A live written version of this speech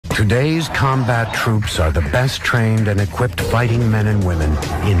Today's combat troops are the best trained and equipped fighting men and women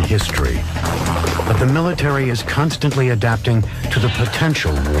in history. But the military is constantly adapting to the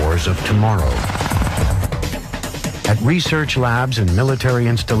potential wars of tomorrow. At research labs and military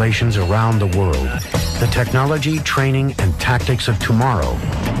installations around the world, the technology, training, and tactics of tomorrow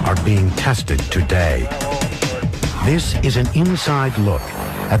are being tested today. This is an inside look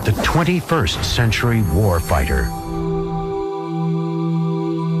at the 21st century warfighter.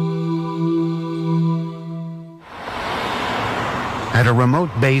 At a remote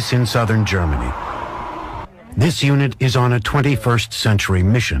base in southern Germany, this unit is on a 21st century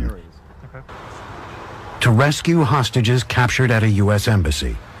mission to rescue hostages captured at a U.S.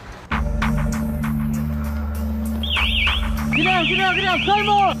 embassy. Get down, get down, get down, play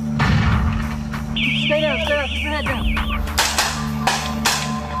more! Stay down, keep your head down.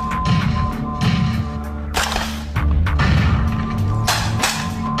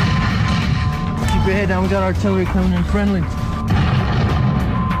 Keep your head down, we got artillery coming in friendly.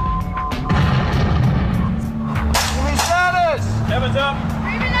 Heavens up!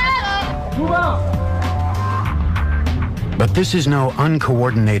 Move out! But this is no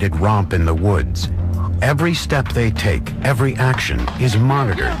uncoordinated romp in the woods. Every step they take, every action, is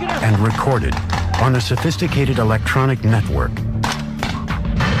monitored and recorded on a sophisticated electronic network.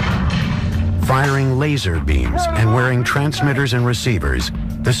 Firing laser beams and wearing transmitters and receivers,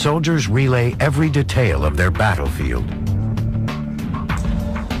 the soldiers relay every detail of their battlefield.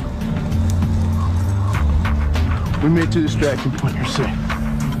 We made it to the distraction point, you're safe.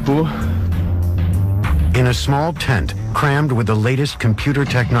 Fool. In a small tent crammed with the latest computer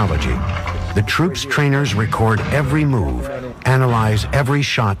technology, the troops' trainers record every move, analyze every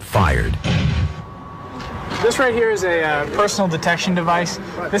shot fired. This right here is a personal detection device.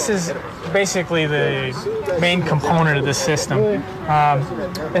 This is basically the main component of this system. It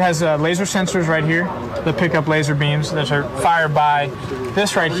has laser sensors right here that pick up laser beams that are fired by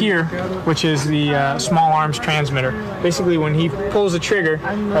this right here, which is the small arms transmitter. Basically, when he pulls the trigger,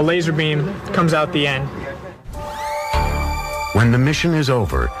 a laser beam comes out the end. When the mission is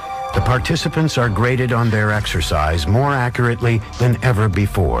over, the participants are graded on their exercise more accurately than ever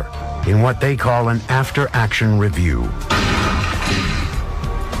before in what they call an after-action review.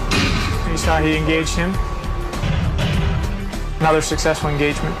 You saw he engaged him. Another successful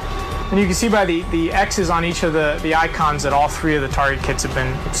engagement. And you can see by the X's on each of the icons that all three of the target kits have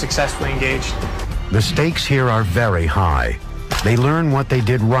been successfully engaged. The stakes here are very high. They learn what they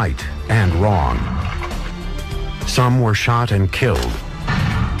did right and wrong. Some were shot and killed.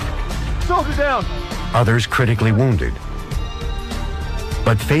 Soldier down! Others critically wounded.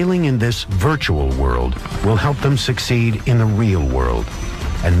 But failing in this virtual world will help them succeed in the real world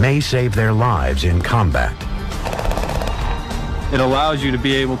and may save their lives in combat. It allows you to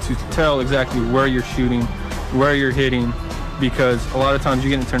be able to tell exactly where you're shooting, where you're hitting, because a lot of times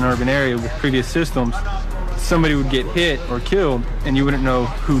you get into an urban area with previous systems, somebody would get hit or killed and you wouldn't know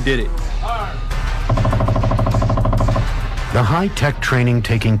who did it. The high-tech training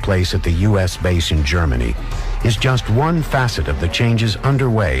taking place at the U.S. base in Germany is just one facet of the changes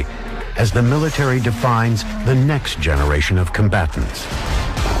underway as the military defines the next generation of combatants.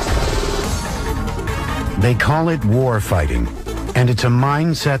 They call it war fighting, and it's a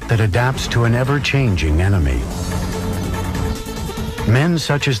mindset that adapts to an ever-changing enemy. Men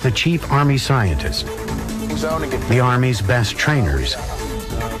such as the chief army scientist, the Army's best trainers,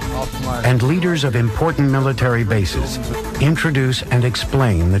 and leaders of important military bases introduce and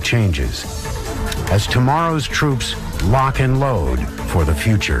explain the changes as tomorrow's troops lock and load for the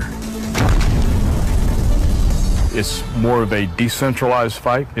future. It's more of a decentralized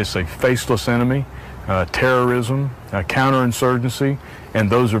fight. It's a faceless enemy, terrorism, counterinsurgency, and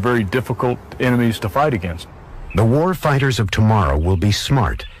those are very difficult enemies to fight against. The war fighters of tomorrow will be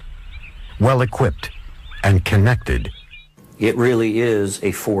smart, well-equipped, and connected. It really is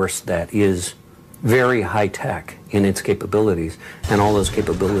a force that is very high-tech in its capabilities, and all those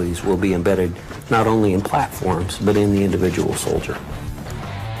capabilities will be embedded not only in platforms, but in the individual soldier.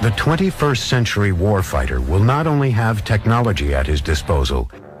 The 21st century warfighter will not only have technology at his disposal,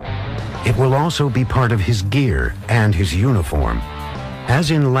 it will also be part of his gear and his uniform.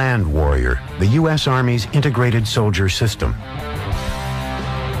 As in Land Warrior, the U.S. Army's integrated soldier system.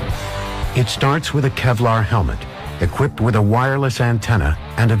 It starts with a Kevlar helmet, equipped with a wireless antenna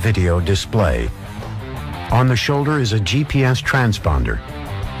and a video display. On the shoulder is a GPS transponder.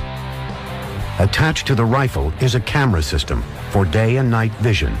 Attached to the rifle is a camera system for day and night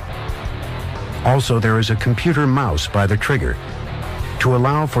vision. Also, there is a computer mouse by the trigger to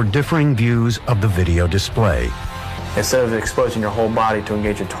allow for differing views of the video display. Instead of exposing your whole body to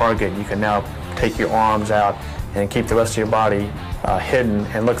engage a target, you can now take your arms out and keep the rest of your body hidden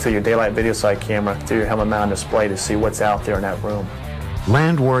and look through your daylight video sight camera through your helmet mount display to see what's out there in that room.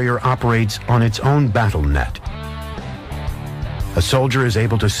 Land Warrior operates on its own battle net. A soldier is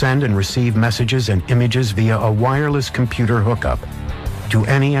able to send and receive messages and images via a wireless computer hookup to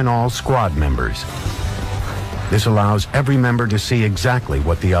any and all squad members. This allows every member to see exactly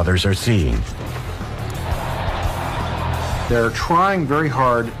what the others are seeing. They're trying very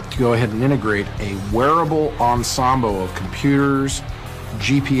hard to go ahead and integrate a wearable ensemble of computers,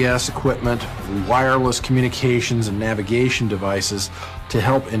 GPS equipment, wireless communications and navigation devices to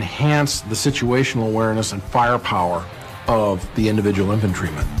help enhance the situational awareness and firepower of the individual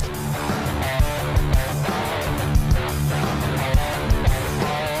infantryman.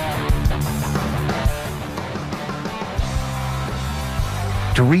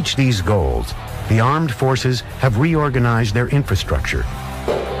 To reach these goals, the armed forces have reorganized their infrastructure,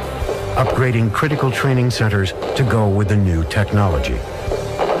 upgrading critical training centers to go with the new technology.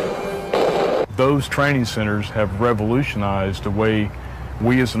 Those training centers have revolutionized the way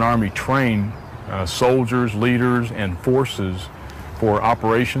we as an Army train soldiers, leaders, and forces for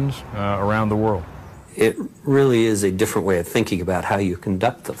operations around the world. It really is a different way of thinking about how you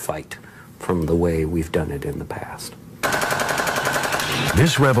conduct the fight from the way we've done it in the past.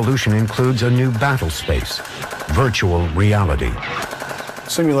 This revolution includes a new battle space, virtual reality.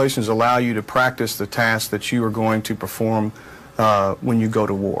 Simulations allow you to practice the tasks that you are going to perform when you go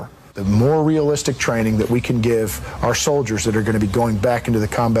to war. The more realistic training that we can give our soldiers that are going to be going back into the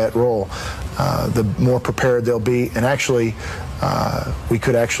combat role, the more prepared they'll be, and actually, we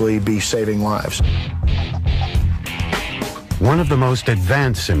could actually be saving lives. One of the most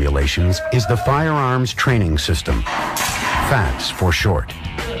advanced simulations is the Firearms Training System, FATS for short.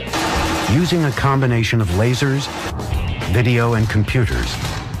 Using a combination of lasers, video, and computers,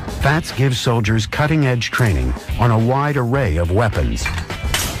 FATS gives soldiers cutting-edge training on a wide array of weapons,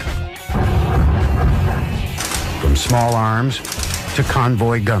 from small arms to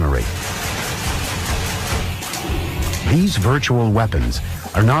convoy gunnery. These virtual weapons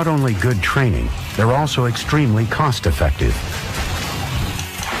are not only good training, they're also extremely cost-effective.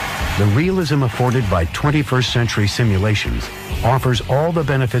 The realism afforded by 21st century simulations offers all the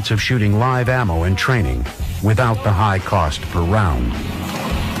benefits of shooting live ammo and training without the high cost per round.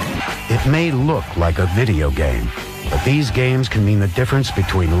 It may look like a video game, but these games can mean the difference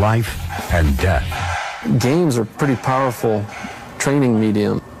between life and death. Games are pretty powerful training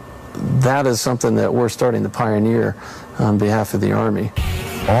medium. That is something that we're starting to pioneer on behalf of the Army.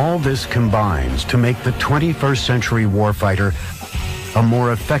 All this combines to make the 21st century warfighter a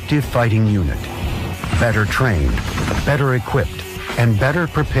more effective fighting unit, better trained, better equipped, and better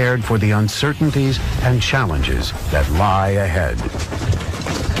prepared for the uncertainties and challenges that lie ahead.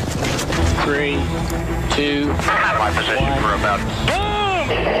 3, 2, My position 1. for about...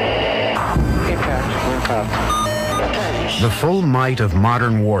 The full might of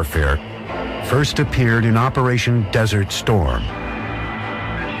modern warfare first appeared in Operation Desert Storm,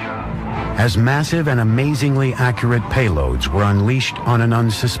 as massive and amazingly accurate payloads were unleashed on an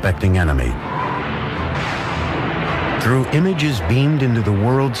unsuspecting enemy. Through images beamed into the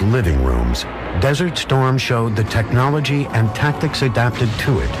world's living rooms, Desert Storm showed the technology and tactics adapted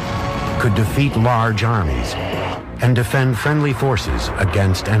to it could defeat large armies and defend friendly forces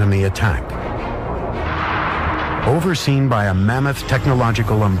against enemy attack. Overseen by a mammoth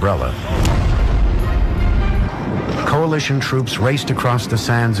technological umbrella, coalition troops raced across the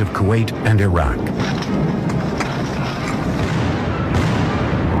sands of Kuwait and Iraq.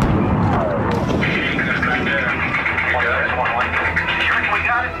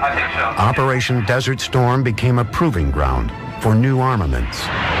 Operation Desert Storm became a proving ground for new armaments.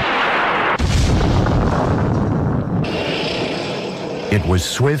 It was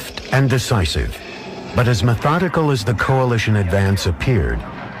swift and decisive, but as methodical as the coalition advance appeared,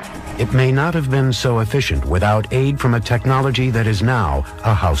 it may not have been so efficient without aid from a technology that is now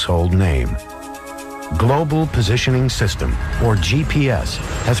a household name. Global Positioning System, or GPS,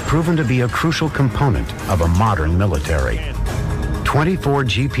 has proven to be a crucial component of a modern military. 24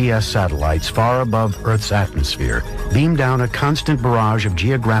 GPS satellites far above Earth's atmosphere beam down a constant barrage of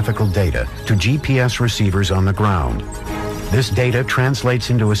geographical data to GPS receivers on the ground. This data translates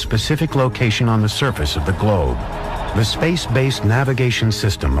into a specific location on the surface of the globe. The space-based navigation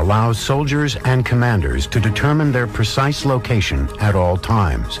system allows soldiers and commanders to determine their precise location at all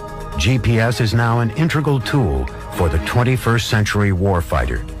times. GPS is now an integral tool for the 21st century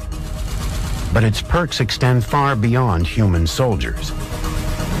warfighter. But its perks extend far beyond human soldiers.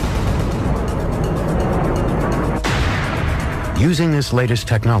 Using this latest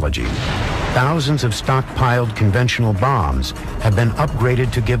technology, thousands of stockpiled conventional bombs have been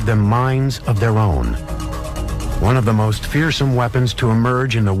upgraded to give them minds of their own. One of the most fearsome weapons to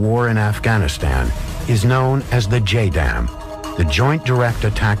emerge in the war in Afghanistan is known as the JDAM, the Joint Direct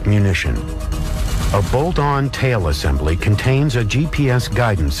Attack Munition. A bolt-on tail assembly contains a GPS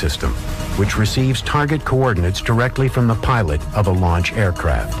guidance system, which receives target coordinates directly from the pilot of a launch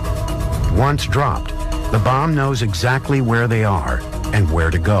aircraft. Once dropped, the bomb knows exactly where they are and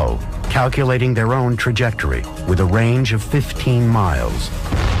where to go, calculating their own trajectory with a range of 15 miles.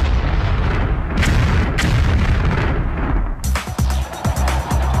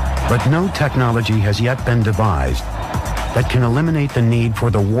 But no technology has yet been devised that can eliminate the need for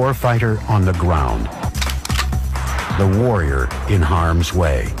the warfighter on the ground, the warrior in harm's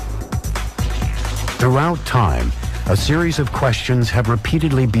way. Throughout time, a series of questions have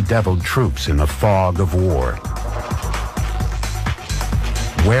repeatedly bedeviled troops in the fog of war.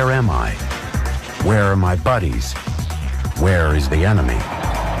 Where am I? Where are my buddies? Where is the enemy?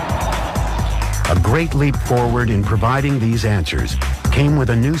 A great leap forward in providing these answers came with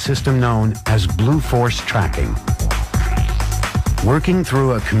a new system known as Blue Force Tracking. Working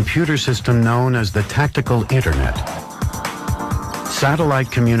through a computer system known as the Tactical Internet, satellite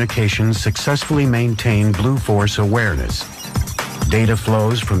communications successfully maintain Blue Force awareness. Data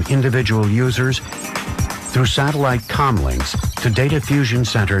flows from individual users through satellite comlinks to data fusion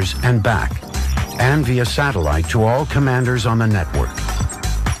centers and back, and via satellite to all commanders on the network.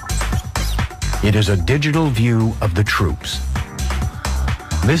 It is a digital view of the troops.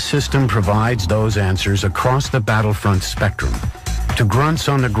 This system provides those answers across the battlefront spectrum, to grunts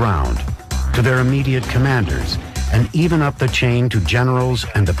on the ground, to their immediate commanders, and even up the chain to generals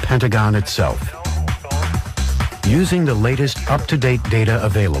and the Pentagon itself. Using the latest up-to-date data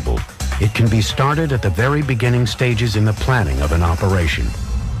available, it can be started at the very beginning stages in the planning of an operation.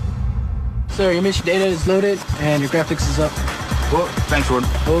 Sir, your mission data is loaded and your graphics is up. Well, thanks, Warden.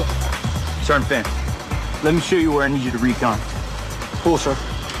 Oh. Sergeant Finn, let me show you where I need you to recon. Cool, sir.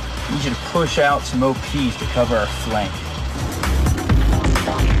 I need you to push out some OPs to cover our flank.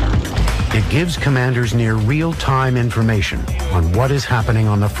 It gives commanders near real-time information on what is happening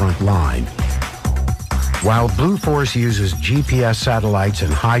on the front line. While Blue Force uses GPS satellites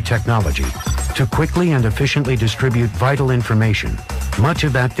and high technology to quickly and efficiently distribute vital information, much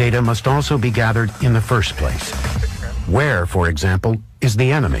of that data must also be gathered in the first place. Where, for example, is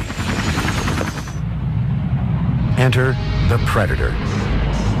the enemy? Enter the Predator.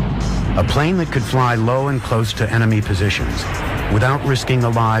 A plane that could fly low and close to enemy positions without risking the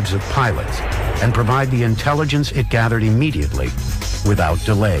lives of pilots and provide the intelligence it gathered immediately without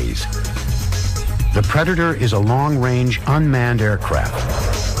delays. The Predator is a long-range unmanned aircraft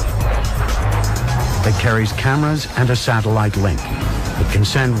that carries cameras and a satellite link. It can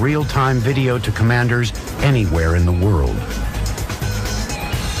send real-time video to commanders anywhere in the world.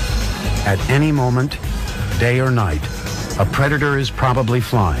 At any moment, day or night, a Predator is probably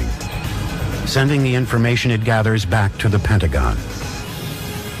flying, sending the information it gathers back to the Pentagon.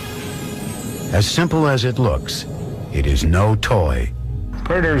 As simple as it looks, it is no toy.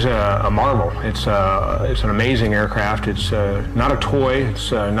 Predator's a marvel. It's an amazing aircraft. It's not a toy.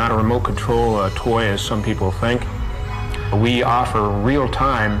 It's not a remote control toy as some people think. We offer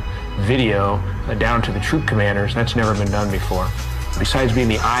real-time video down to the troop commanders. That's never been done before. Besides being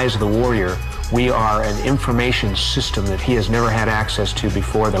the eyes of the warrior, we are an information system that he has never had access to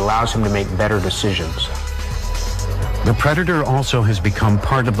before that allows him to make better decisions. The Predator also has become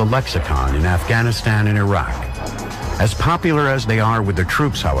part of the lexicon in Afghanistan and Iraq. As popular as they are with the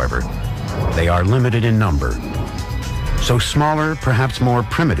troops, however, they are limited in number. So smaller, perhaps more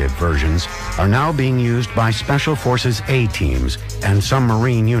primitive versions are now being used by Special Forces A teams and some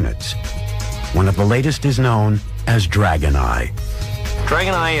Marine units. One of the latest is known as Dragon Eye.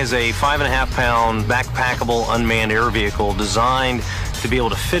 Dragon Eye is a 5.5-pound backpackable unmanned air vehicle designed to be able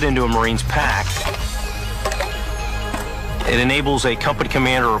to fit into a Marine's pack. It enables a company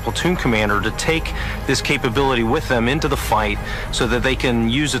commander or platoon commander to take this capability with them into the fight so that they can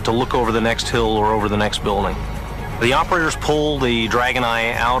use it to look over the next hill or over the next building. The operators pull the Dragon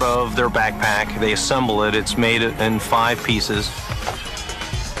Eye out of their backpack, they assemble it, it's made in 5 pieces.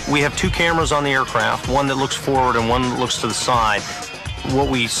 We have 2 cameras on the aircraft, one that looks forward and one that looks to the side. What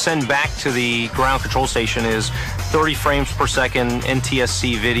we send back to the ground control station is 30 frames per second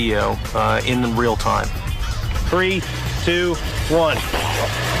NTSC video in real time. 3, 2, 1.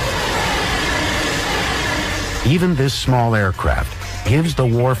 Even this small aircraft gives the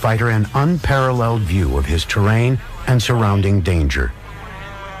warfighter an unparalleled view of his terrain and surrounding danger.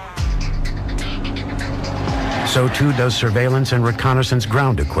 So too does surveillance and reconnaissance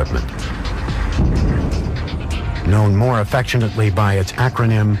ground equipment, known more affectionately by its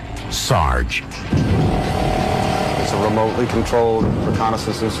acronym SARG. It's a remotely controlled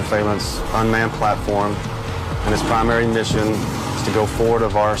reconnaissance and surveillance unmanned platform, and its primary mission is to go forward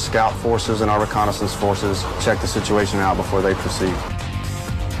of our scout forces and our reconnaissance forces, check the situation out before they proceed.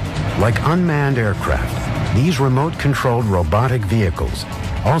 Like unmanned aircraft, these remote-controlled robotic vehicles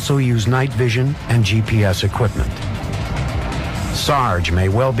also use night vision and GPS equipment. SARG may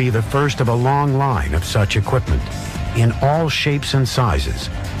well be the first of a long line of such equipment in all shapes and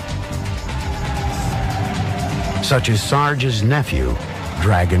sizes, such as SARG's nephew,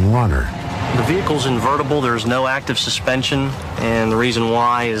 Dragon Runner. The vehicle's invertible, there's no active suspension, and the reason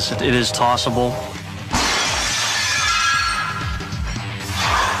why is it is tossable.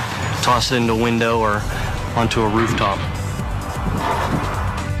 Toss it into a window or onto a rooftop.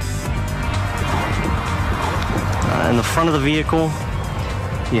 In the front of the vehicle,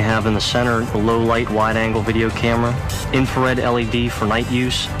 you have in the center the low light wide angle video camera, infrared LED for night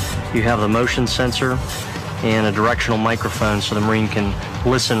use. You have the motion sensor and a directional microphone so the Marine can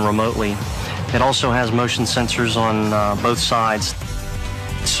listen remotely. It also has motion sensors on both sides.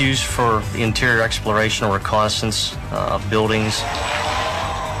 It's used for interior exploration or reconnaissance of buildings.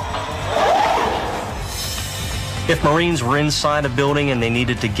 If Marines were inside a building and they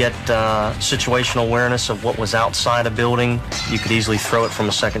needed to get situational awareness of what was outside a building, you could easily throw it from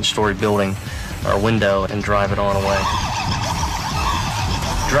a second-story building or window and drive it on away.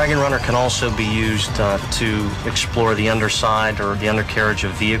 Dragon Runner can also be used to explore the underside or the undercarriage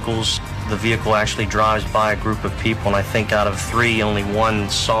of vehicles. The vehicle actually drives by a group of people, and I think out of 3, only 1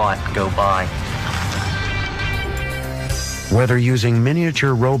 saw it go by. Whether using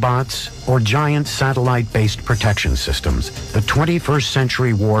miniature robots or giant satellite-based protection systems, the 21st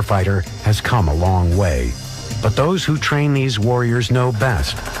century warfighter has come a long way. But those who train these warriors know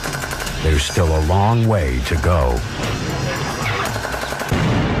best. There's still a long way to go.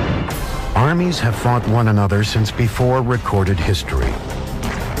 Armies have fought one another since before recorded history.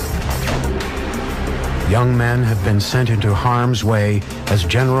 Young men have been sent into harm's way as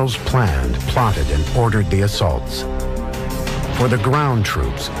generals planned, plotted, and ordered the assaults. For the ground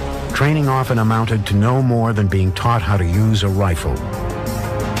troops, training often amounted to no more than being taught how to use a rifle.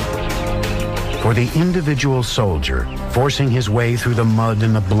 For the individual soldier, forcing his way through the mud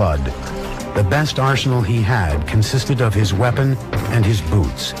and the blood, the best arsenal he had consisted of his weapon and his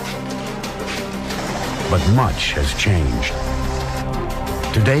boots. But much has changed.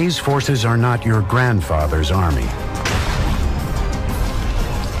 Today's forces are not your grandfather's army.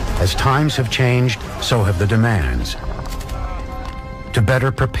 As times have changed, so have the demands. To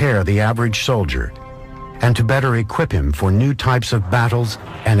better prepare the average soldier and to better equip him for new types of battles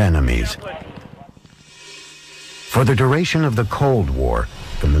and enemies. For the duration of the Cold War,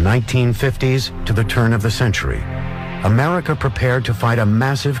 from the 1950s to the turn of the century, America prepared to fight a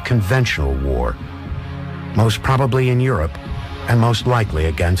massive conventional war, most probably in Europe and most likely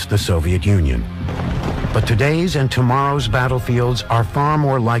against the Soviet Union. But today's and tomorrow's battlefields are far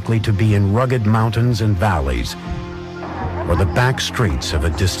more likely to be in rugged mountains and valleys, or the back streets of a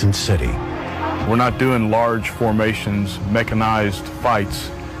distant city. We're not doing large formations, mechanized fights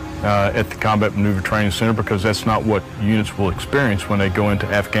at the Combat Maneuver Training Center because that's not what units will experience when they go into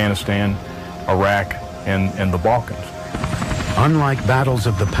Afghanistan, Iraq, and the Balkans. Unlike battles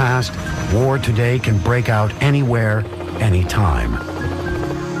of the past, war today can break out anywhere, anytime.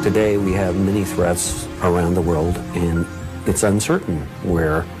 Today we have many threats around the world, and it's uncertain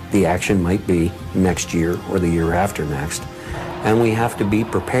where the action might be next year or the year after next. And we have to be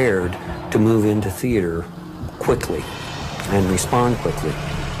prepared to move into theater quickly and respond quickly.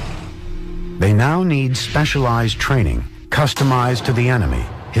 They now need specialized training, customized to the enemy,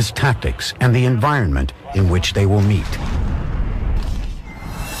 his tactics, and the environment in which they will meet.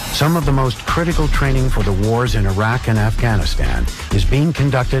 Some of the most critical training for the wars in Iraq and Afghanistan is being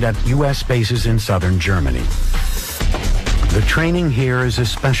conducted at U.S. bases in southern Germany. The training here is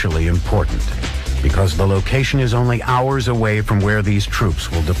especially important because the location is only hours away from where these troops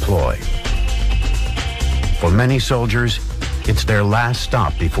will deploy. For many soldiers, it's their last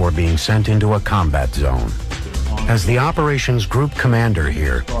stop before being sent into a combat zone. As the operations group commander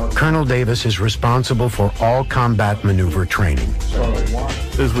here, Colonel Davis is responsible for all combat maneuver training.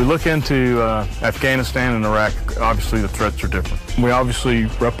 As we look into Afghanistan and Iraq, obviously the threats are different. We obviously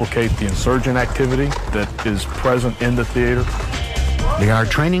replicate the insurgent activity that is present in the theater. They are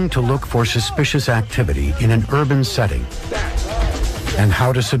training to look for suspicious activity in an urban setting and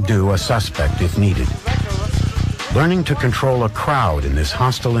how to subdue a suspect if needed. Learning to control a crowd in this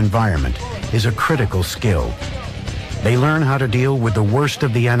hostile environment is a critical skill, they learn how to deal with the worst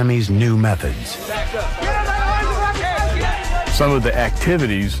of the enemy's new methods. Some of the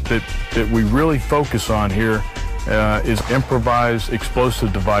activities that we really focus on here is improvised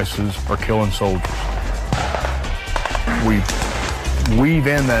explosive devices or killing soldiers. We weave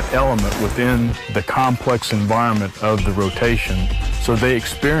in that element within the complex environment of the rotation so they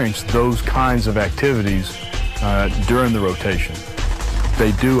experience those kinds of activities during the rotation.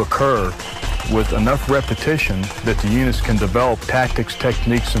 They do occur with enough repetition that the units can develop tactics,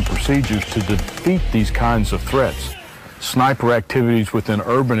 techniques, and procedures to defeat these kinds of threats. Sniper activities within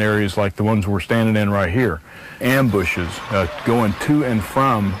urban areas like the ones we're standing in right here, ambushes going to and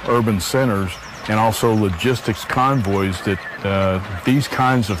from urban centers, and also logistics convoys that these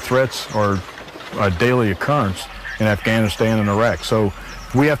kinds of threats are a daily occurrence in Afghanistan and Iraq. So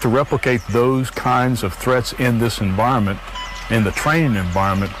we have to replicate those kinds of threats in this environment, in the training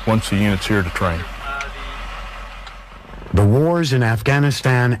environment, once the unit's here to train. The wars in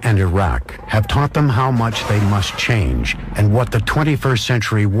Afghanistan and Iraq have taught them how much they must change and what the 21st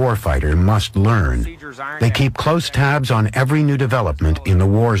century warfighter must learn. They keep close tabs on every new development in the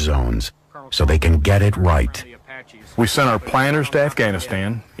war zones so they can get it right. We sent our planners to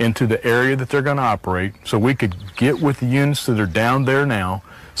Afghanistan into the area that they're going to operate so we could get with the units that are down there now,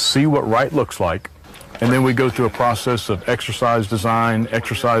 see what right looks like, and then we go through a process of exercise design,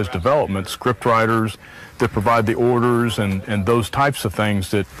 exercise development, script writers that provide the orders and those types of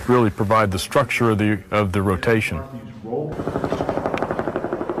things that really provide the structure of the rotation.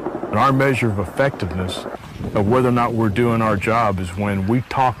 And our measure of effectiveness of whether or not we're doing our job is when we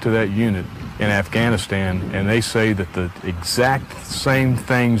talk to that unit in Afghanistan and they say that the exact same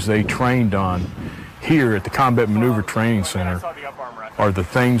things they trained on here at the Combat Maneuver Training Center are the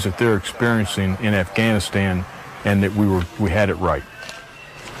things that they're experiencing in Afghanistan, and that we had it right.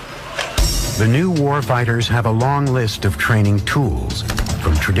 The new warfighters have a long list of training tools,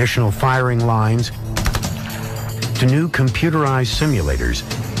 from traditional firing lines to new computerized simulators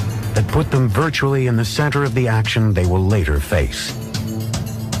that put them virtually in the center of the action they will later face.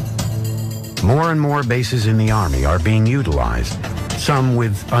 More and more bases in the Army are being utilized, some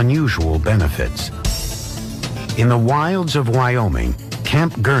with unusual benefits. In the wilds of Wyoming,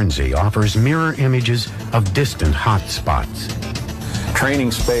 Camp Guernsey offers mirror images of distant hot spots.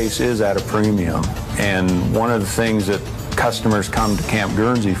 Training space is at a premium, and one of the things that customers come to Camp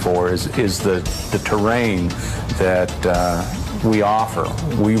Guernsey for is the terrain that we offer.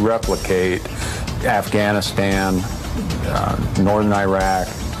 We replicate Afghanistan, northern Iraq,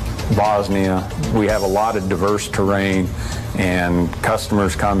 Bosnia. We have a lot of diverse terrain, and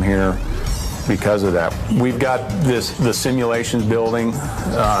customers come here because of that. We've got the simulations building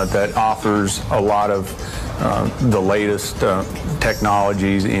that offers a lot of the latest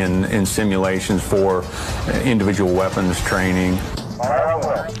technologies in simulations for individual weapons training.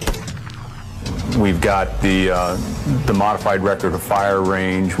 We've got the modified record of fire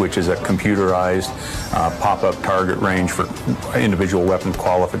range, which is a computerized pop-up target range for individual weapon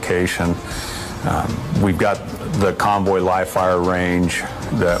qualification. We've got the convoy live fire range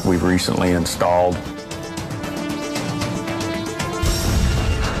that we've recently installed.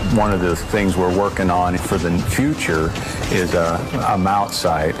 One of the things we're working on for the future is a MOUT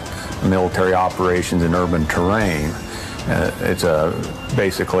site, military operations in urban terrain. It's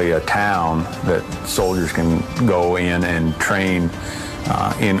basically a town that soldiers can go in and train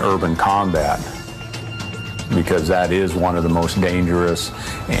in urban combat, because that is one of the most dangerous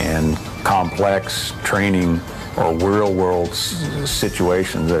and complex training or real-world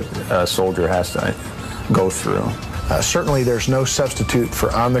situations that a soldier has to go through. Certainly there's no substitute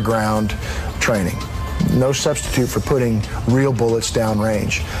for on-the-ground training, no substitute for putting real bullets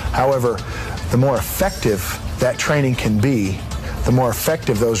downrange. However, the more effective that training can be, the more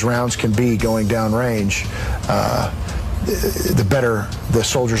effective those rounds can be going downrange, the better the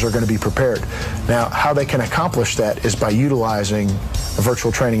soldiers are going to be prepared. Now, how they can accomplish that is by utilizing a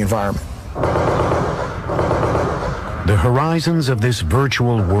virtual training environment. The horizons of this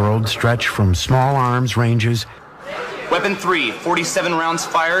virtual world stretch from small arms ranges. Weapon 3, 47 rounds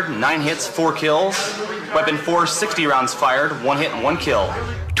fired, 9 hits, 4 kills. Weapon 4, 60 rounds fired, 1 hit, 1 kill.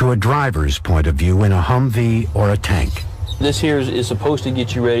 To a driver's point of view in a Humvee or a tank. This here is supposed to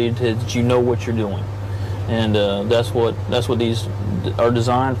get you ready to that you know what you're doing, and that's what these are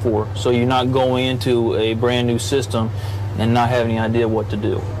designed for. So you're not going into a brand new system and not have any idea what to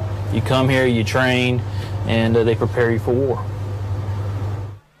do. You come here, you train, and they prepare you for war.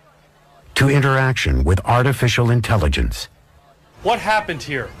 To interaction with artificial intelligence. What happened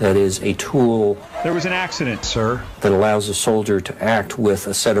here? That is a tool. There was an accident, sir. That allows a soldier to act with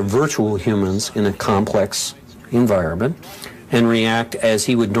a set of virtual humans in a complex environment and react as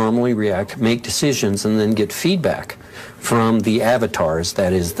he would normally react, make decisions, and then get feedback from the avatars,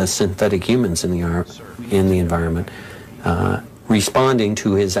 that is, the synthetic humans in the environment, responding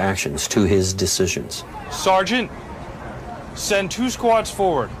to his actions, to his decisions. Sergeant, send 2 squads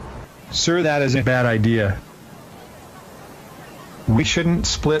forward. Sir, that is a bad idea. We shouldn't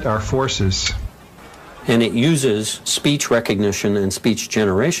split our forces. And it uses speech recognition and speech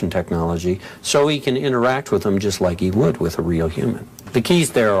generation technology so he can interact with them just like he would with a real human. The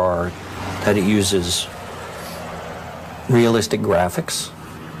keys there are that it uses realistic graphics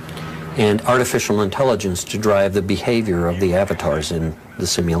and artificial intelligence to drive the behavior of the avatars in the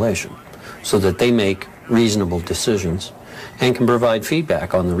simulation so that they make reasonable decisions and can provide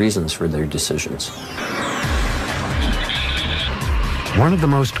feedback on the reasons for their decisions. One of the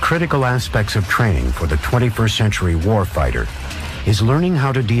most critical aspects of training for the 21st century warfighter is learning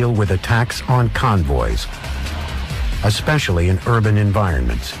how to deal with attacks on convoys, especially in urban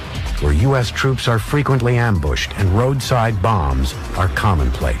environments where U.S. troops are frequently ambushed and roadside bombs are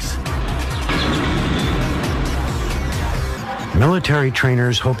commonplace. Military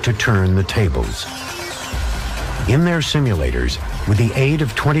trainers hope to turn the tables. In their simulators, with the aid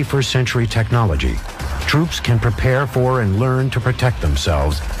of 21st century technology, troops can prepare for and learn to protect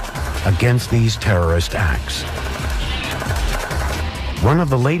themselves against these terrorist acts. One of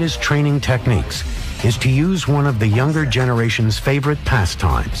the latest training techniques is to use one of the younger generation's favorite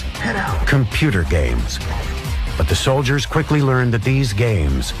pastimes, computer games. But the soldiers quickly learn that these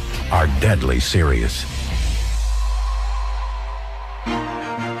games are deadly serious.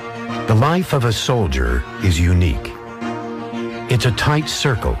 The life of a soldier is unique. It's a tight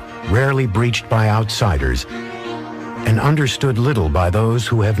circle, rarely breached by outsiders, and understood little by those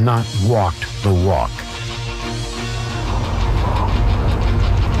who have not walked the walk.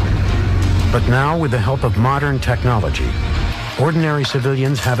 But now, with the help of modern technology, ordinary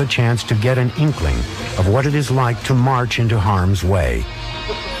civilians have a chance to get an inkling of what it is like to march into harm's way.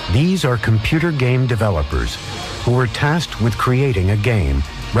 These are computer game developers who were tasked with creating a game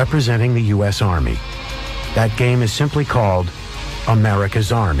representing the U.S. Army. That game is simply called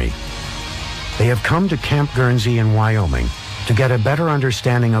America's Army. They have come to Camp Guernsey in Wyoming to get a better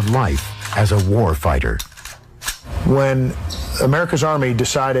understanding of life as a warfighter. When America's Army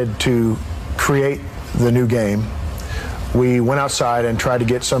decided to create the new game, we went outside and tried to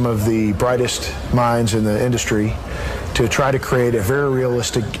get some of the brightest minds in the industry to try to create a very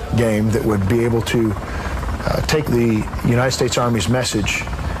realistic game that would be able to take the United States Army's message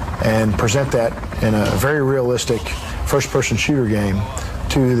and present that in a very realistic first-person shooter game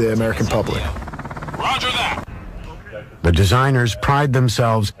to the American public. Roger that. The designers pride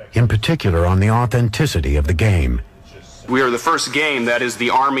themselves in particular on the authenticity of the game. We are the first game that is the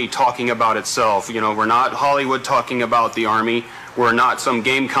Army talking about itself. You know, we're not Hollywood talking about the Army. We're not some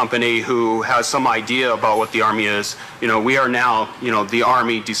game company who has some idea about what the Army is. You know, we are now, the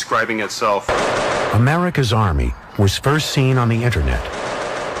Army describing itself. America's Army was first seen on the internet,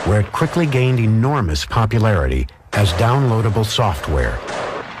 where it quickly gained enormous popularity as downloadable software.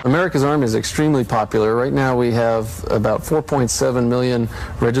 America's Army is extremely popular. Right now we have about 4.7 million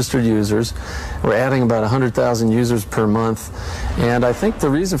registered users. We're adding about 100,000 users per month. And I think the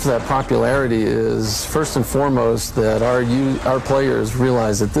reason for that popularity is, first and foremost, that our players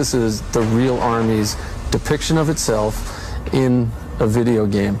realize that this is the real Army's depiction of itself in a video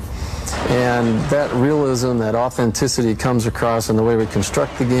game. And that realism, that authenticity comes across in the way we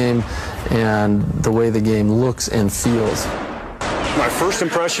construct the game and the way the game looks and feels. My first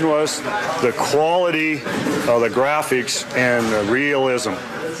impression was the quality of the graphics and the realism.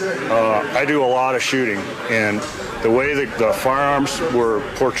 I do a lot of shooting, and the way that the firearms were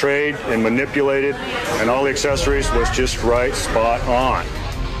portrayed and manipulated and all the accessories was just right, spot on.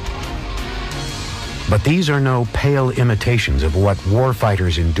 But these are no pale imitations of what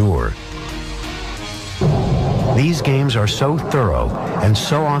warfighters endure. These games are so thorough and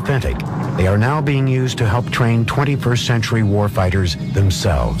so authentic, they are now being used to help train 21st century warfighters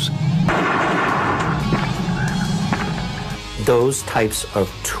themselves. Those types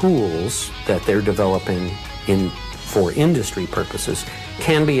of tools that they're developing for industry purposes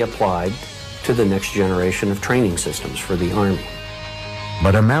can be applied to the next generation of training systems for the Army.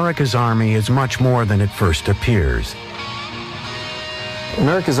 But America's Army is much more than it first appears.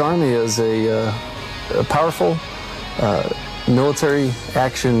 America's Army is a powerful military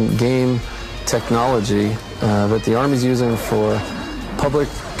action game technology that the Army's using for public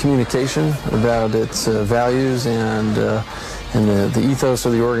communication about its values and the ethos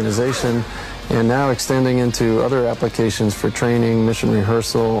of the organization, and now extending into other applications for training, mission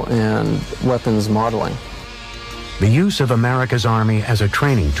rehearsal, and weapons modeling. The use of America's Army as a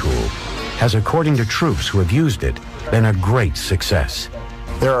training tool has, according to troops who have used it, been a great success.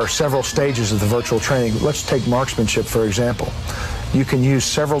 There are several stages of the virtual training. Let's take marksmanship, for example. You can use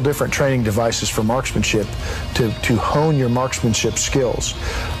several different training devices for marksmanship to hone your marksmanship skills.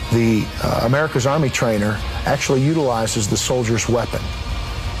 The America's Army trainer actually utilizes the soldier's weapon.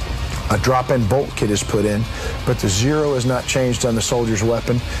 A drop-in bolt kit is put in, but the zero is not changed on the soldier's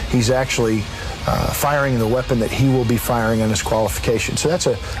weapon. He's actually firing the weapon that he will be firing on his qualification. So that's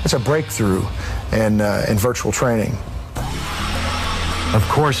a breakthrough in virtual training. Of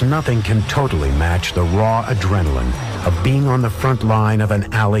course, nothing can totally match the raw adrenaline of being on the front line of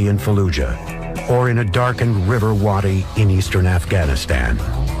an alley in Fallujah or in a darkened river wadi in eastern Afghanistan.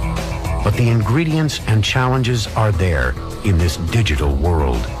 But the ingredients and challenges are there in this digital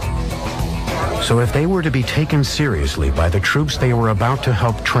world. So if they were to be taken seriously by the troops they were about to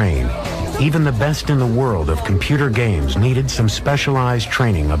help train, even the best in the world of computer games needed some specialized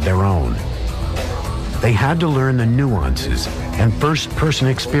training of their own. They had to learn the nuances and first-person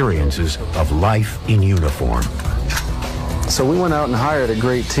experiences of life in uniform. So we went out and hired a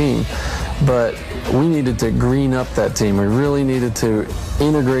great team, but we needed to green up that team. We really needed to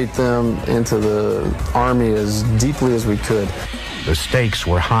integrate them into the Army as deeply as we could. The stakes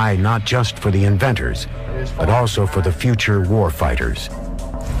were high not just for the inventors, but also for the future warfighters.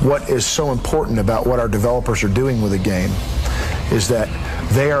 What is so important about what our developers are doing with the game is that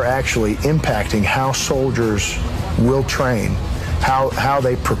they are actually impacting how soldiers will train, how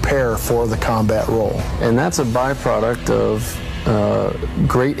they prepare for the combat role. And that's a byproduct of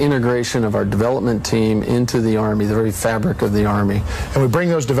great integration of our development team into the Army, the very fabric of the Army. And we bring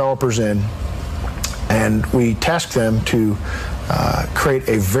those developers in and we task them to create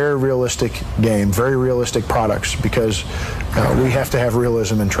a very realistic game, very realistic products, because we have to have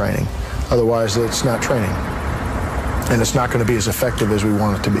realism in training. Otherwise, it's not training. And it's not going to be as effective as we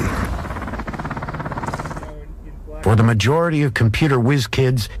want it to be. For the majority of computer whiz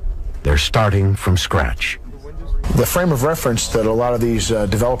kids, they're starting from scratch. The frame of reference that a lot of these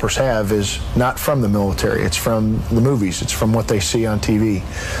developers have is not from the military. It's from the movies. It's from what they see on TV.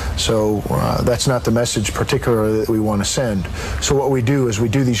 So that's not the message particularly that we want to send. So what we do is we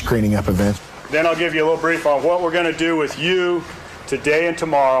do these greening up events. Then I'll give you a little brief on what we're going to do with you today and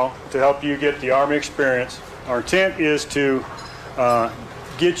tomorrow to help you get the Army experience. Our intent is to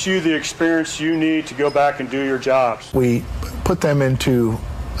get you the experience you need to go back and do your jobs. We put them into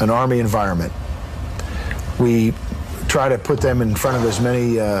an Army environment. We try to put them in front of as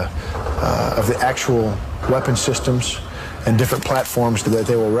many of the actual weapon systems and different platforms that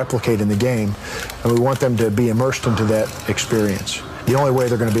they will replicate in the game, and we want them to be immersed into that experience. The only way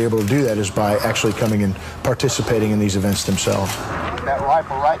they're going to be able to do that is by actually coming and participating in these events themselves. That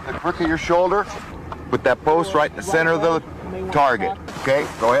rifle right in the crook of your shoulder, with that post right in the center of the target. Okay,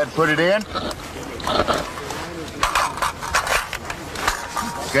 go ahead and put it in.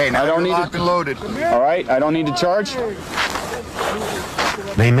 Okay, now you're locked and loaded. All right, I don't need to charge.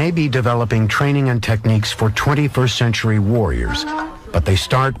 They may be developing training and techniques for 21st century warriors, but they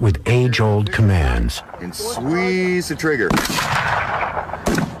start with age-old commands. And squeeze the trigger.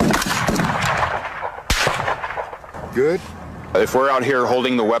 Good. If we're out here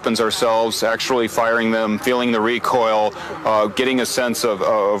holding the weapons ourselves, actually firing them, feeling the recoil, getting a sense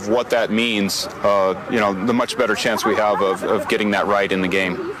of what that means, you know, the much better chance we have of getting that right in the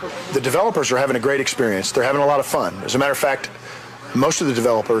game. The developers are having a great experience. They're having a lot of fun. As a matter of fact, most of the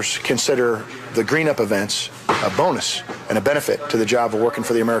developers consider the green up events a bonus and a benefit to the job of working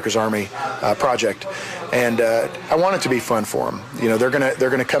for the America's Army project. And I want it to be fun for them. You know, they're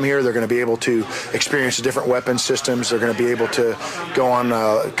gonna come here. They're gonna be able to experience different weapon systems. They're gonna be able to go on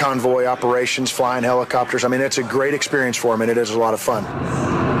convoy operations, flying helicopters. I mean, it's a great experience for them, and it is a lot of fun.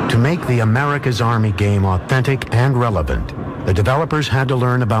 To make the America's Army game authentic and relevant, the developers had to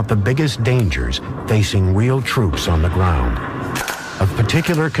learn about the biggest dangers facing real troops on the ground. Of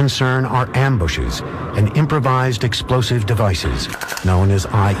particular concern are ambushes and improvised explosive devices, known as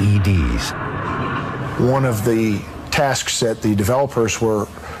IEDs. One of the tasks that the developers were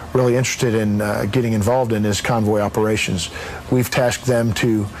really interested in getting involved in is convoy operations. We've tasked them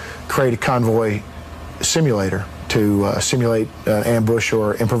to create a convoy simulator to simulate an ambush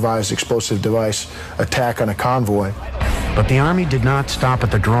or improvised explosive device attack on a convoy. But the Army did not stop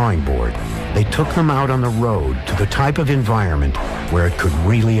at the drawing board. They took them out on the road to the type of environment where it could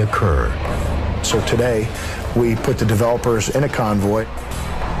really occur. So today, we put the developers in a convoy.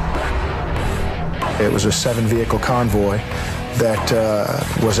 It was a 7-vehicle convoy that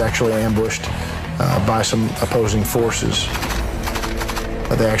was actually ambushed by some opposing forces.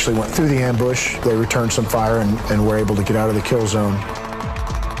 They actually went through the ambush. They returned some fire and were able to get out of the kill zone.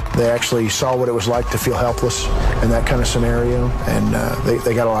 They actually saw what it was like to feel helpless in that kind of scenario, and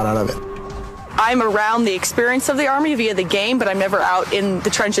they got a lot out of it. I'm around the experience of the Army via the game, but I'm never out in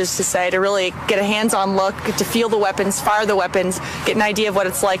the trenches to really get a hands-on look, get to feel the weapons, fire the weapons, get an idea of what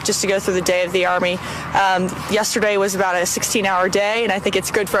it's like just to go through the day of the Army. Yesterday was about a 16-hour day, and I think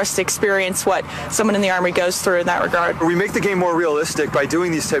it's good for us to experience what someone in the Army goes through in that regard. We make the game more realistic by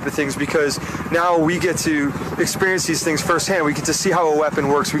doing these type of things because now we get to experience these things firsthand. We get to see how a weapon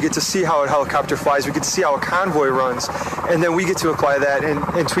works, we get to see how a helicopter flies, we get to see how a convoy runs, and then we get to apply that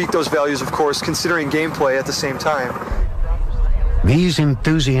and tweak those values, of course, considering gameplay at the same time. These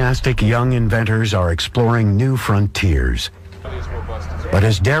enthusiastic young inventors are exploring new frontiers. But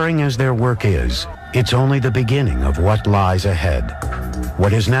as daring as their work is, it's only the beginning of what lies ahead.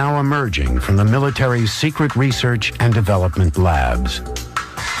 What is now emerging from the military's secret research and development labs.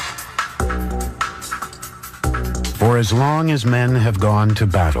 For as long as men have gone to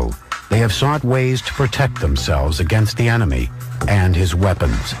battle, they have sought ways to protect themselves against the enemy and his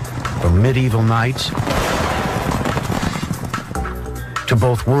weapons, from medieval knights to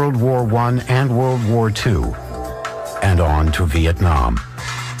both World War I and World War II, and on to Vietnam.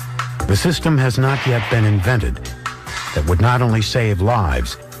 The system has not yet been invented that would not only save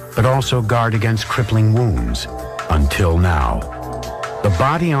lives, but also guard against crippling wounds, until now. The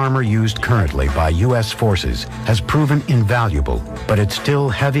body armor used currently by U.S. forces has proven invaluable, but it's still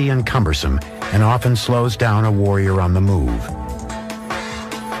heavy and cumbersome and often slows down a warrior on the move.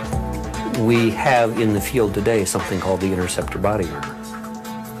 We have in the field today something called the interceptor body armor.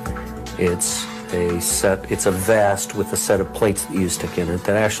 It's a vest with a set of plates that you stick in it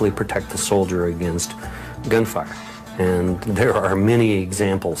that actually protect the soldier against gunfire. And there are many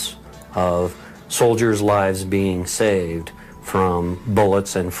examples of soldiers' lives being saved from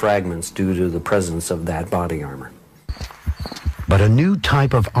bullets and fragments due to the presence of that body armor. But a new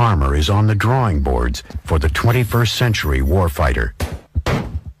type of armor is on the drawing boards for the 21st century warfighter.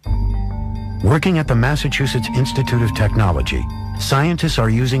 Working at the Massachusetts Institute of Technology, scientists are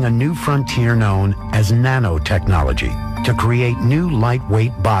using a new frontier known as nanotechnology to create new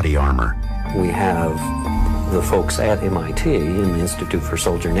lightweight body armor. We have the folks at MIT in the Institute for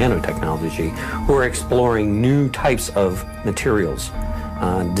Soldier Nanotechnology who are exploring new types of materials,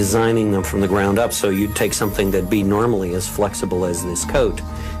 designing them from the ground up. So you'd take something that'd be normally as flexible as this coat,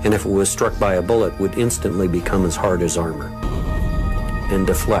 and if it was struck by a bullet, would instantly become as hard as armor and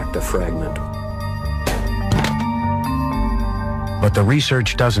deflect a fragment. But the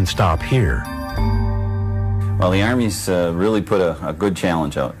research doesn't stop here. Well, the Army's really put a good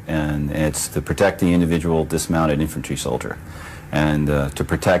challenge out, and it's to protect the individual dismounted infantry soldier, and to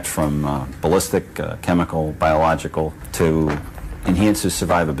protect from ballistic, chemical, biological, to enhance his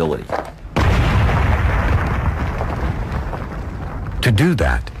survivability. To do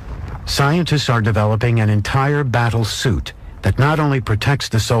that, scientists are developing an entire battle suit that not only protects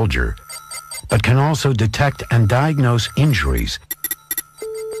the soldier, but can also detect and diagnose injuries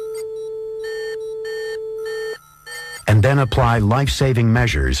and then apply life-saving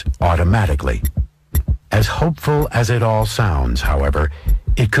measures automatically. As hopeful as it all sounds, however,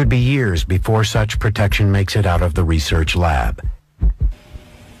 it could be years before such protection makes it out of the research lab.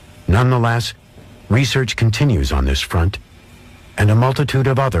 Nonetheless, research continues on this front, and a multitude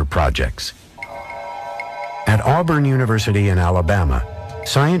of other projects. At Auburn University in Alabama,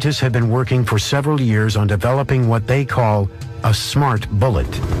 scientists have been working for several years on developing what they call a smart bullet.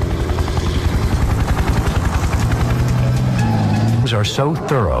 Are so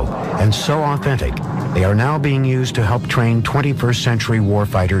thorough and so authentic, they are now being used to help train 21st century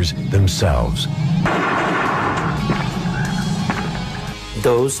warfighters themselves.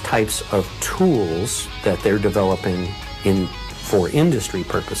 Those types of tools that they're developing for industry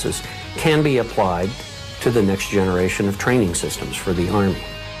purposes can be applied to the next generation of training systems for the Army.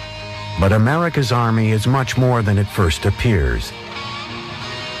 But America's Army is much more than it first appears.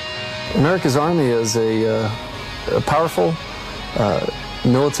 America's Army is a powerful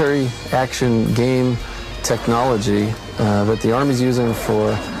military action game technology that the Army's using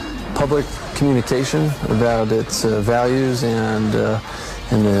for public communication about its values and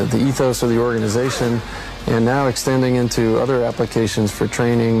the ethos of the organization, and now extending into other applications for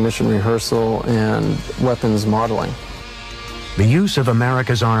training, mission rehearsal, and weapons modeling. The use of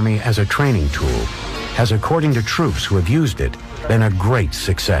America's Army as a training tool has, according to troops who have used it, been a great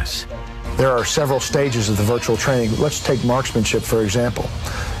success. There are several stages of the virtual training. Let's take marksmanship, for example.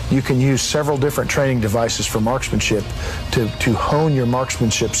 you can use several different training devices for marksmanship to hone your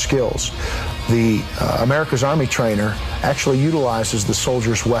marksmanship skills. The America's Army trainer actually utilizes the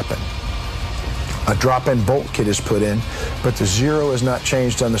soldier's weapon. A drop-in bolt kit is put in, but the zero is not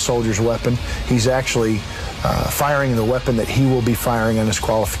changed on the soldier's weapon. He's actually firing the weapon that he will be firing on his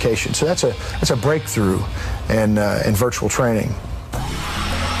qualification. So that's a breakthrough in virtual training.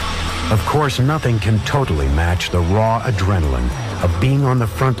 Of course, nothing can totally match the raw adrenaline of being on the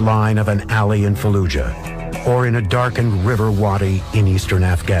front line of an alley in Fallujah or in a darkened river wadi in eastern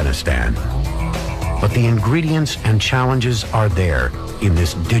Afghanistan. But the ingredients and challenges are there in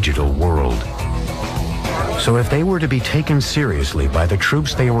this digital world. So if they were to be taken seriously by the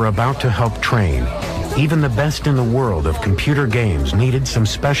troops they were about to help train, even the best in the world of computer games needed some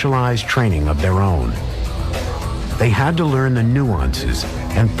specialized training of their own. They had to learn the nuances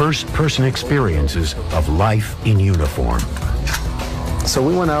and first-person experiences of life in uniform. So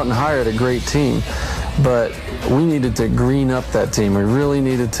we went out and hired a great team, but we needed to green up that team. We really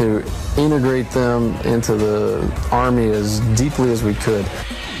needed to integrate them into the Army as deeply as we could.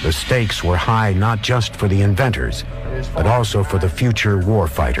 The stakes were high not just for the inventors, but also for the future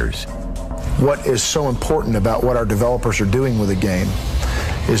warfighters. What is so important about what our developers are doing with the game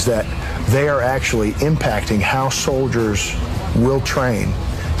is that they are actually impacting how soldiers will train,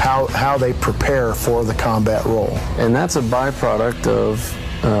 how they prepare for the combat role. And that's a byproduct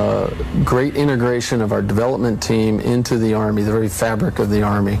of great integration of our development team into the Army, the very fabric of the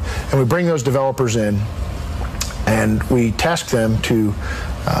Army. And we bring those developers in and we task them to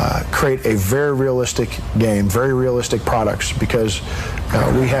create a very realistic game, very realistic products, because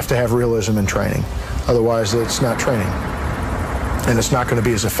we have to have realism in training. Otherwise, it's not training. And it's not going to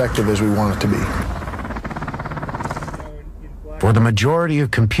be as effective as we want it to be. For the majority of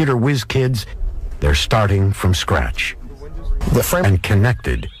computer whiz kids, they're starting from scratch. And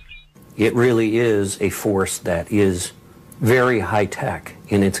connected. It really is a force that is very high-tech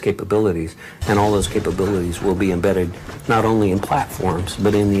in its capabilities, and all those capabilities will be embedded not only in platforms,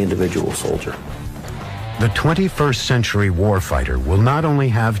 but in the individual soldier. The 21st century warfighter will not only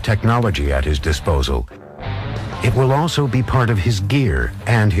have technology at his disposal, it will also be part of his gear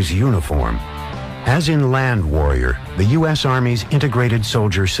and his uniform, as in Land Warrior, the U.S. Army's integrated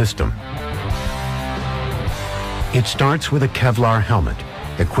soldier system. It starts with a Kevlar helmet,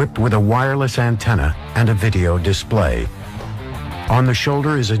 equipped with a wireless antenna and a video display. On the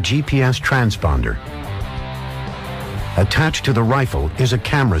shoulder is a GPS transponder. Attached to the rifle is a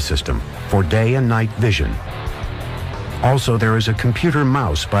camera system for day and night vision. Also, there is a computer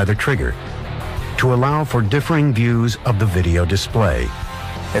mouse by the trigger to allow for differing views of the video display.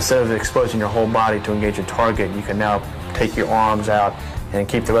 Instead of exposing your whole body to engage a target, you can now take your arms out and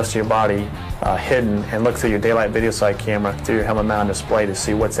keep the rest of your body hidden and look through your daylight video sight camera through your helmet mount display to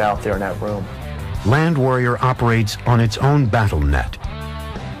see what's out there in that room. Land Warrior operates on its own battle net.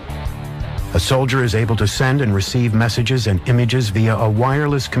 A soldier is able to send and receive messages and images via a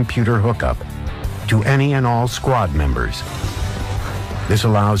wireless computer hookup to any and all squad members. This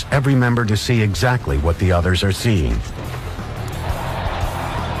allows every member to see exactly what the others are seeing.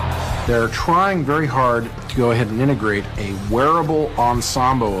 They're trying very hard to go ahead and integrate a wearable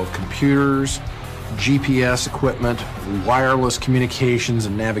ensemble of computers, GPS equipment, wireless communications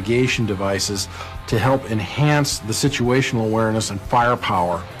and navigation devices to help enhance the situational awareness and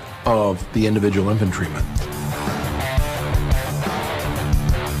firepower of the individual infantryman.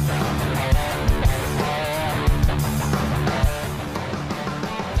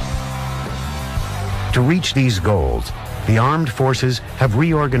 To reach these goals, the armed forces have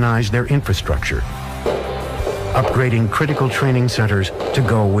reorganized their infrastructure, upgrading critical training centers to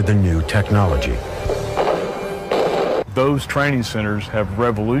go with the new technology. Those training centers have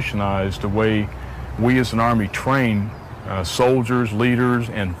revolutionized the way we as an Army train soldiers, leaders,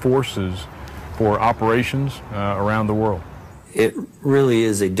 and forces for operations around the world. It really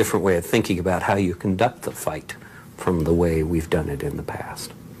is a different way of thinking about how you conduct the fight from the way we've done it in the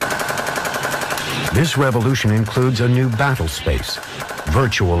past. This revolution includes a new battle space,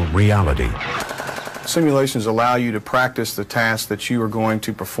 virtual reality. Simulations allow you to practice the tasks that you are going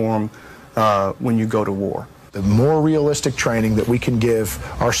to perform when you go to war. The more realistic training that we can give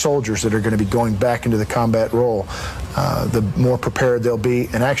our soldiers that are going to be going back into the combat role, the more prepared they'll be,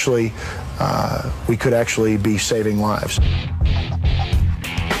 and actually, we could actually be saving lives.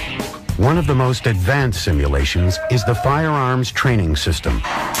 One of the most advanced simulations is the Firearms Training System,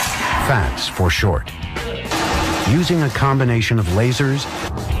 FATS for short. Using a combination of lasers,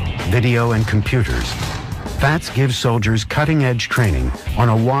 video, and computers, FATS gives soldiers cutting-edge training on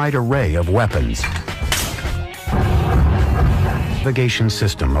a wide array of weapons. navigation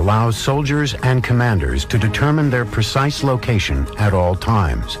system allows soldiers and commanders to determine their precise location at all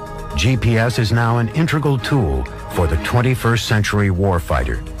times. GPS is now an integral tool for the 21st century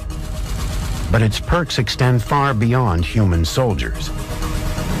warfighter. But its perks extend far beyond human soldiers.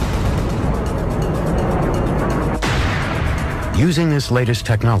 Using this latest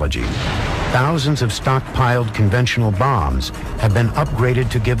technology, thousands of stockpiled conventional bombs have been upgraded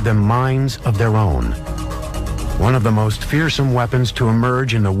to give them minds of their own. One of the most fearsome weapons to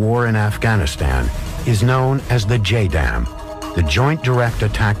emerge in the war in Afghanistan is known as the JDAM, the Joint Direct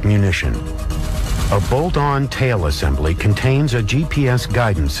Attack Munition. A bolt-on tail assembly contains a GPS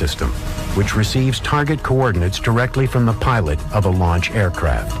guidance system, which receives target coordinates directly from the pilot of a launch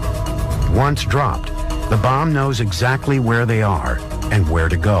aircraft. Once dropped, the bomb knows exactly where they are and where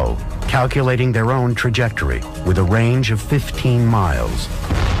to go, calculating their own trajectory with a range of 15 miles.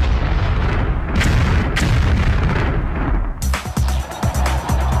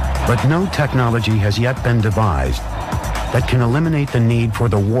 But no technology has yet been devised that can eliminate the need for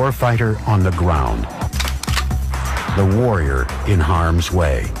the warfighter on the ground, the warrior in harm's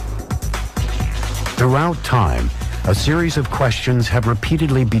way. Throughout time, a series of questions have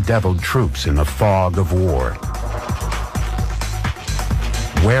repeatedly bedeviled troops in the fog of war.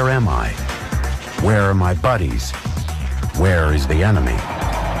 Where am I? Where are my buddies? Where is the enemy?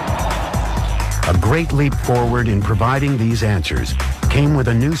 A great leap forward in providing these answers came with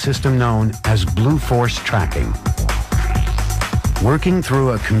a new system known as Blue Force Tracking. Working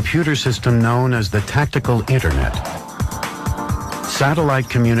through a computer system known as the Tactical Internet, satellite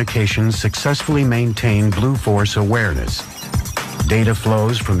communications successfully maintain Blue Force awareness. Data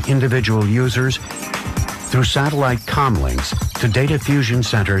flows from individual users through satellite comlinks to data fusion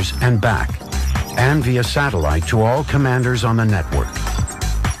centers and back, and via satellite to all commanders on the network.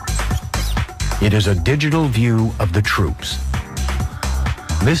 It is a digital view of the troops.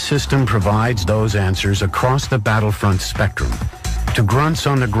 This system provides those answers across the battlefront spectrum, to grunts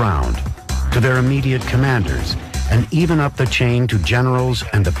on the ground, to their immediate commanders, and even up the chain to generals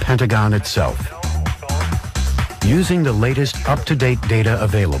and the Pentagon itself. Using the latest up-to-date data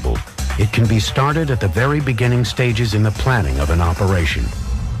available, it can be started at the very beginning stages in the planning of an operation.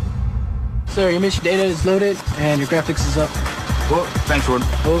 Sir, your mission data is loaded and your graphics is up. Well, thanks, Lord.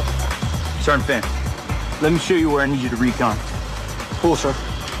 Sergeant Finn, let me show you where I need you to recon. Cool, sir.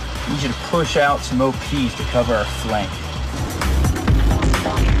 I need you to push out some OPs to cover our flank.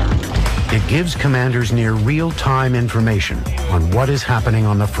 It gives commanders near real-time information on what is happening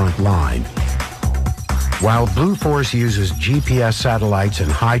on the front line. While Blue Force uses GPS satellites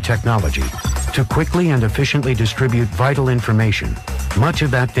and high technology to quickly and efficiently distribute vital information, much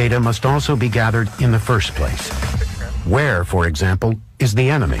of that data must also be gathered in the first place. Where, for example, is the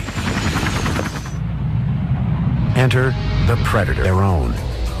enemy? Enter the Predator, their own.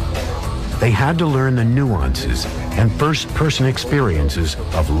 They had to learn the nuances and first-person experiences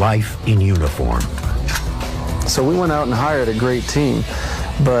of life in uniform. So we went out and hired a great team,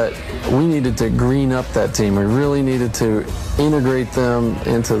 but we needed to green up that team. We really needed to integrate them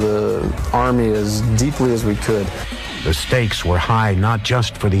into the Army as deeply as we could. The stakes were high not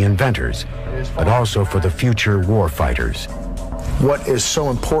just for the inventors, but also for the future warfighters. What is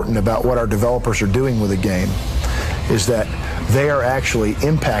so important about what our developers are doing with the game is that they are actually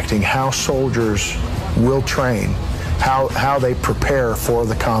impacting how soldiers will train, how they prepare for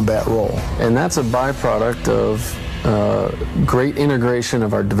the combat role. And that's a byproduct of great integration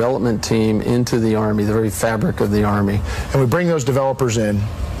of our development team into the Army, the very fabric of the Army. And we bring those developers in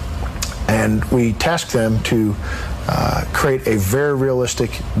and we task them to create a very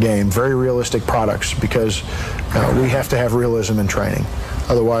realistic game, very realistic products, because we have to have realism in training.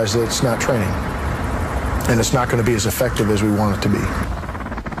 Otherwise, it's not training. And it's not going to be as effective as we want it to be.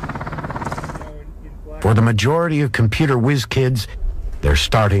 For the majority of computer whiz kids, they're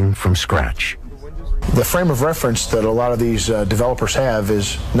starting from scratch. The frame of reference that a lot of these developers have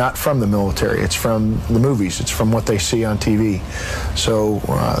is not from the military. It's from the movies. It's from what they see on TV. So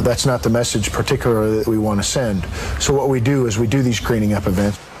that's not the message particularly that we want to send. So what we do is we do these greening up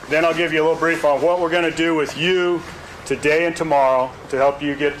events. Then I'll give you a little brief on what we're going to do with you today and tomorrow to help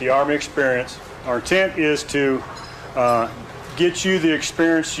you get the Army experience. Our intent is to get you the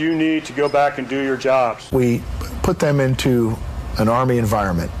experience you need to go back and do your jobs. We put them into an Army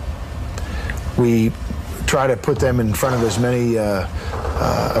environment. We try to put them in front of as many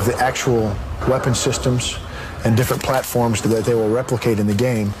of the actual weapon systems and different platforms that they will replicate in the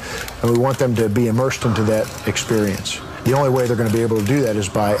game, and we want them to be immersed into that experience. The only way they're going to be able to do that is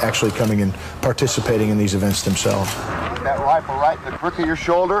by actually coming and participating in these events themselves. That rifle right in the crook of your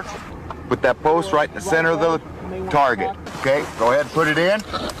shoulder, with that post right in the center of the target. Okay, go ahead and put it in.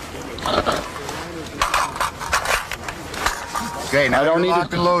 Okay, now you're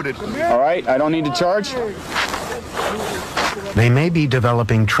locked and loaded. All right, I don't need to charge. They may be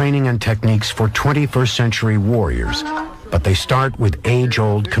developing training and techniques for 21st century warriors, but they start with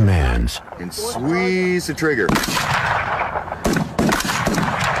age-old commands. And squeeze the trigger.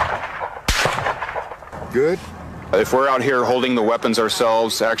 Good. If we're out here holding the weapons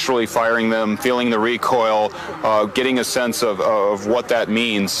ourselves, actually firing them, feeling the recoil, getting a sense of what that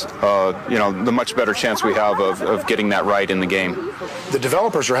means, you know, the much better chance we have of getting that right in the game. The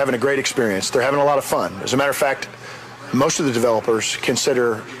developers are having a great experience. They're having a lot of fun. As a matter of fact, most of the developers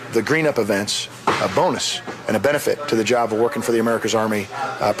consider the Green Up events a bonus and a benefit to the job of working for the America's Army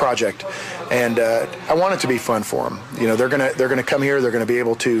project. And I want it to be fun for them. You know, they're gonna come here. They're gonna be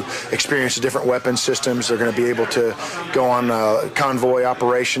able to experience the different weapon systems. They're gonna be able to go on convoy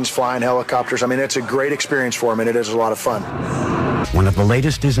operations, flying helicopters. I mean, it's a great experience for them, and it is a lot of fun. One of the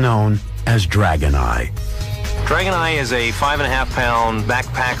latest is known as Dragon Eye. Dragon Eye is a 5.5-pound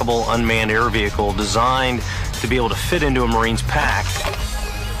backpackable unmanned air vehicle designed to be able to fit into a Marine's pack.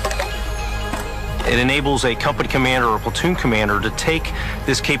 It enables a company commander or platoon commander to take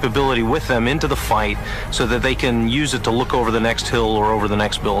this capability with them into the fight so that they can use it to look over the next hill or over the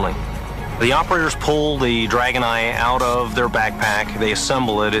next building. The operators pull the Dragon Eye out of their backpack, they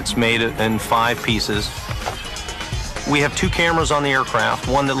assemble it, it's made in 5 pieces. We have 2 cameras on the aircraft,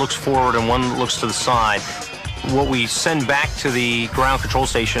 one that looks forward and one that looks to the side. What we send back to the ground control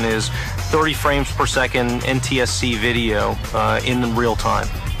station is 30 frames per second NTSC video in real time.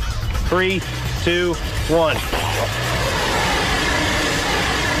 3, 2, 1.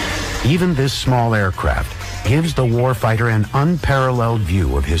 Even this small aircraft gives the warfighter an unparalleled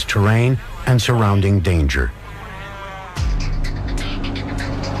view of his terrain and surrounding danger.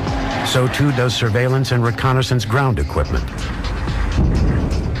 So too does surveillance and reconnaissance ground equipment,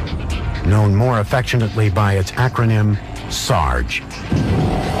 known more affectionately by its acronym SARG.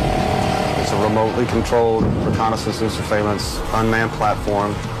 It's a remotely controlled reconnaissance and surveillance unmanned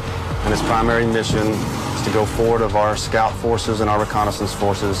platform, and its primary mission is to go forward of our scout forces and our reconnaissance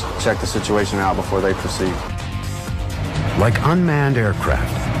forces, check the situation out before they proceed. Like unmanned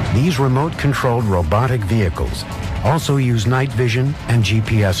aircraft, these remote-controlled robotic vehicles also use night vision and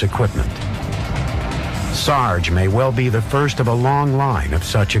GPS equipment. SARG may well be the first of a long line of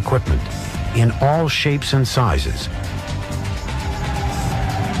such equipment in all shapes and sizes,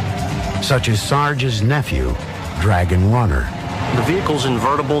 such as SARG's nephew, Dragon Runner. The vehicle's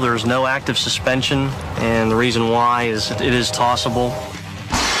invertible, there's no active suspension, and the reason why is it is tossable.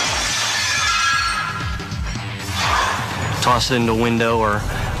 Toss it into a window or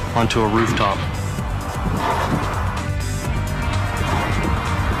onto a rooftop.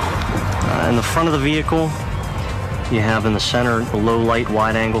 In the front of the vehicle, you have in the center a low light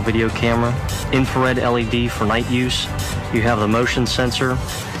wide angle video camera, infrared LED for night use. You have the motion sensor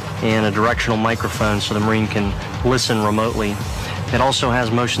and a directional microphone so the Marine can listen remotely. It also has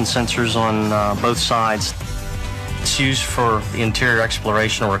motion sensors on both sides. It's used for the interior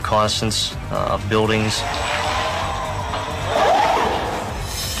exploration or reconnaissance of buildings.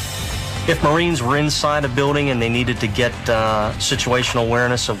 If Marines were inside a building and they needed to get situational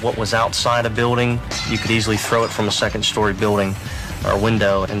awareness of what was outside a building, you could easily throw it from a second-story building or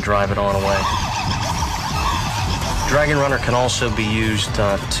window and drive it on away. Dragon Runner can also be used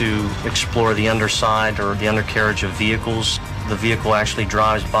to explore the underside or the undercarriage of vehicles. The vehicle actually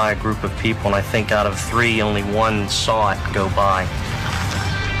drives by a group of people, and I think out of 3, only 1 saw it go by.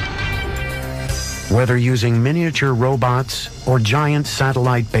 Whether using miniature robots or giant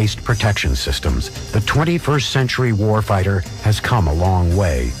satellite-based protection systems, the 21st century warfighter has come a long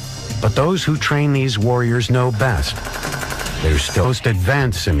way. But those who train these warriors know best. Their most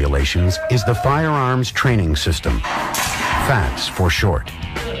advanced simulations is the Firearms Training System, FATS for short.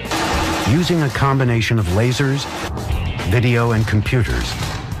 Using a combination of lasers, video, and computers,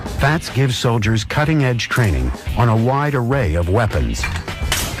 FATS gives soldiers cutting-edge training on a wide array of weapons,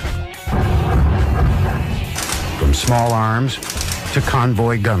 from small arms to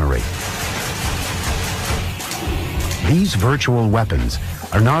convoy gunnery. These virtual weapons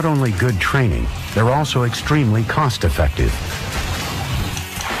are not only good training, they're also extremely cost-effective.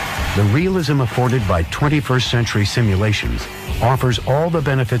 The realism afforded by 21st century simulations offers all the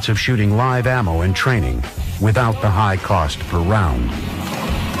benefits of shooting live ammo in training without the high cost per round.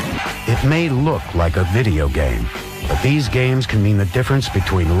 It may look like a video game, but these games can mean the difference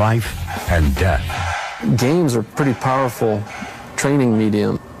between life and death. Games are pretty powerful training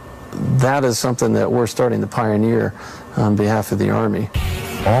medium. That is something that we're starting to pioneer on behalf of the Army.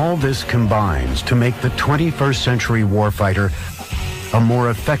 All this combines to make the 21st century warfighter a more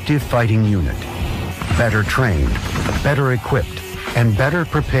effective fighting unit, better trained, better equipped, and better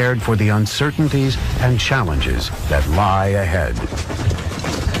prepared for the uncertainties and challenges that lie ahead.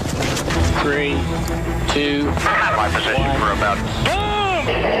 3, 2, My position for about...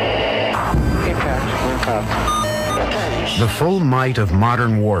 The full might of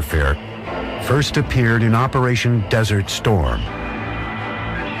modern warfare first appeared in Operation Desert Storm,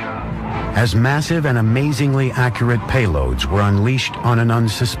 as massive and amazingly accurate payloads were unleashed on an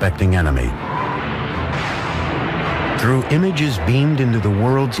unsuspecting enemy. Through images beamed into the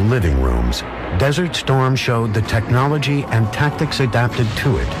world's living rooms, Desert Storm showed the technology and tactics adapted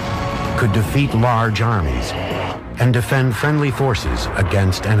to it could defeat large armies and defend friendly forces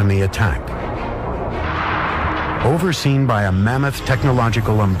against enemy attack. Overseen by a mammoth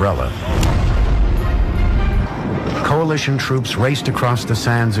technological umbrella, coalition troops raced across the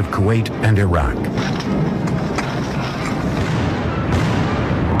sands of Kuwait and Iraq.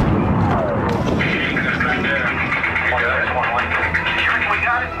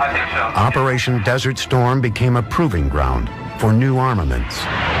 Operation Desert Storm became a proving ground for new armaments.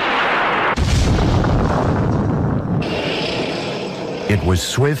 It was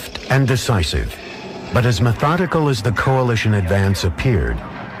swift and decisive, but as methodical as the coalition advance appeared,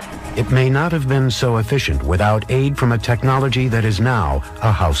 it may not have been so efficient without aid from a technology that is now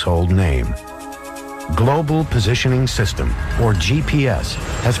a household name. Global Positioning System, or GPS,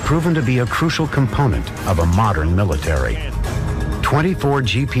 has proven to be a crucial component of a modern military. 24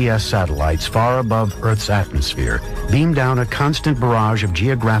 GPS satellites far above Earth's atmosphere beam down a constant barrage of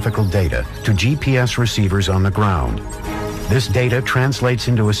geographical data to GPS receivers on the ground. This data translates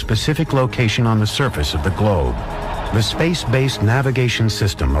into a specific location on the surface of the globe. The space-based navigation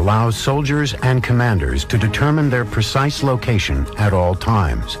system allows soldiers and commanders to determine their precise location at all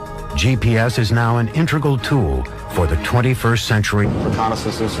times. GPS is now an integral tool for the 21st century.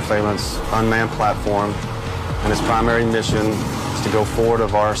 Reconnaissance and surveillance unmanned platform, and its primary mission is to go forward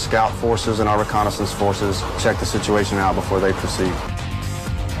of our scout forces and our reconnaissance forces, check the situation out before they proceed.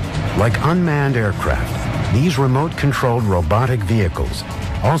 Like unmanned aircraft, these remote-controlled robotic vehicles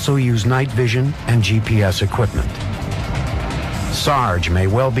also use night vision and GPS equipment. Sarge may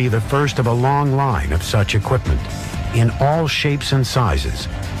well be the first of a long line of such equipment in all shapes and sizes,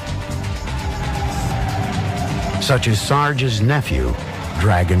 such as Sarge's nephew,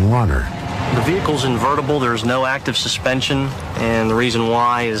 Dragon Runner. The vehicle's invertible, there's no active suspension, and the reason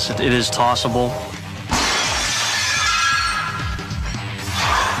why is it is tossable.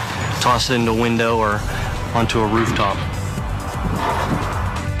 Toss it into a window or onto a rooftop.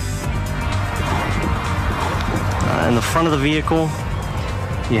 In the front of the vehicle,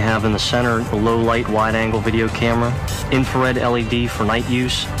 you have in the center a low-light, wide-angle video camera, infrared LED for night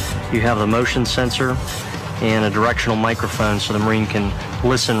use. You have the motion sensor and a directional microphone so the Marine can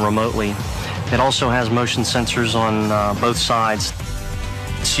listen remotely. It also has motion sensors on both sides.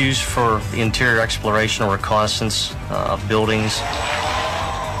 It's used for interior exploration or reconnaissance of buildings.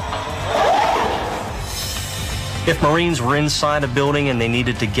 If Marines were inside a building and they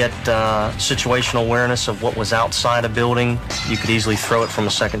needed to get situational awareness of what was outside a building, you could easily throw it from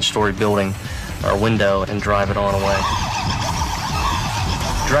a second-story building or window and drive it on away.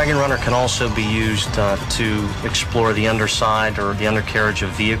 Dragon Runner can also be used to explore the underside or the undercarriage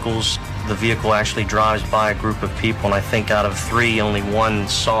of vehicles. The vehicle actually drives by a group of people, and I think out of 3, only 1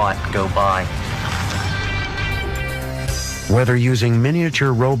 saw it go by. Whether using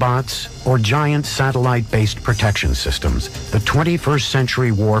miniature robots or giant satellite-based protection systems, the 21st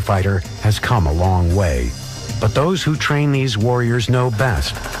century warfighter has come a long way. But those who train these warriors know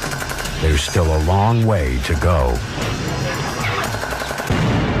best. There's still a long way to go.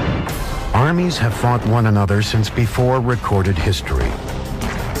 Armies have fought one another since before recorded history.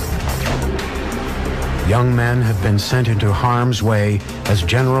 Young men have been sent into harm's way as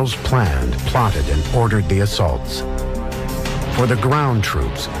generals planned, plotted, and ordered the assaults. For the ground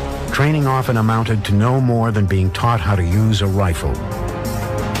troops, training often amounted to no more than being taught how to use a rifle.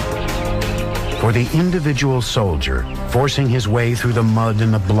 For the individual soldier, forcing his way through the mud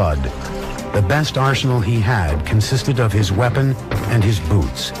and the blood, the best arsenal he had consisted of his weapon and his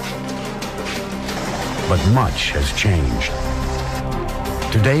boots. But much has changed.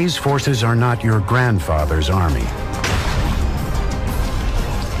 Today's forces are not your grandfather's army.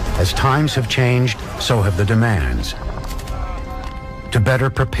 As times have changed, so have the demands. To better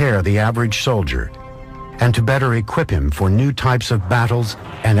prepare the average soldier and to better equip him for new types of battles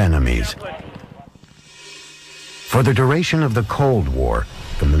and enemies. For the duration of the Cold War,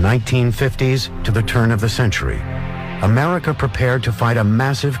 from the 1950s to the turn of the century, America prepared to fight a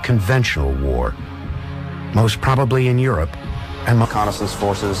massive conventional war, most probably in Europe, and reconnaissance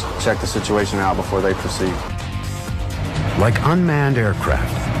forces check the situation out before they proceed. Like unmanned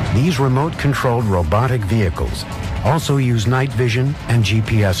aircraft, these remote-controlled robotic vehicles also use night vision and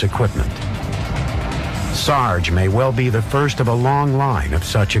GPS equipment. Sarge may well be the first of a long line of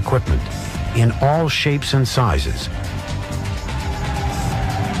such equipment in all shapes and sizes,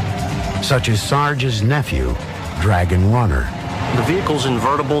 such as Sarge's nephew, Dragon Runner. The vehicle's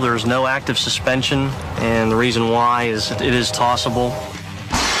invertible, there's no active suspension, and the reason why is it is tossable.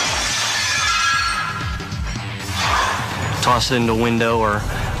 Toss it into a window or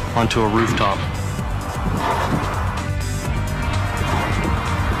onto a rooftop.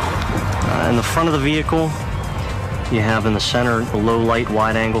 In the front of the vehicle, you have in the center the low light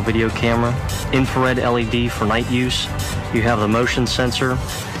wide angle video camera, infrared LED for night use. You have the motion sensor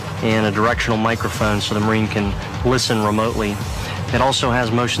and a directional microphone so the Marine can listen remotely. It also has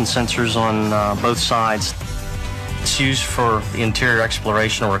motion sensors on both sides. It's used for interior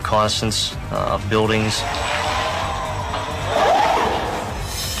exploration or reconnaissance of buildings.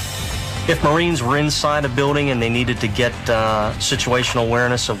 If Marines were inside a building and they needed to get situational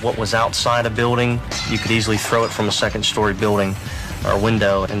awareness of what was outside a building, you could easily throw it from a second-story building or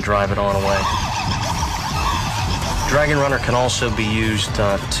window and drive it on away. Dragon Runner can also be used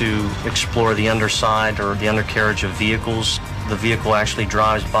to explore the underside or the undercarriage of vehicles. The vehicle actually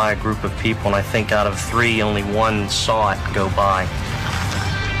drives by a group of people, and I think out of 3, only 1 saw it go by.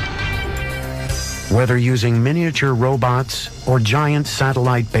 Whether using miniature robots or giant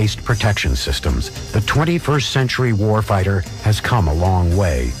satellite-based protection systems, the 21st century warfighter has come a long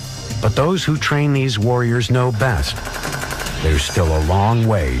way. But those who train these warriors know best. There's still a long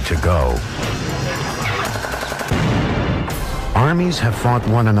way to go. Armies have fought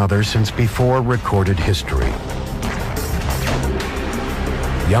one another since before recorded history.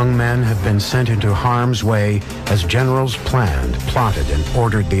 Young men have been sent into harm's way as generals planned, plotted, and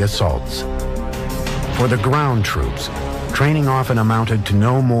ordered the assaults. For the ground troops, training often amounted to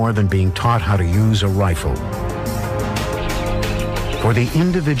no more than being taught how to use a rifle. For the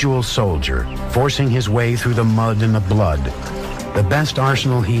individual soldier, forcing his way through the mud and the blood, the best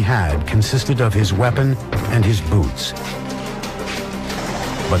arsenal he had consisted of his weapon and his boots.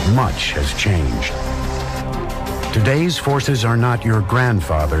 But much has changed. Today's forces are not your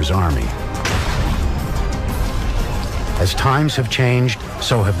grandfather's army. As times have changed,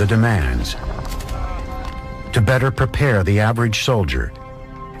 so have the demands. To better prepare the average soldier,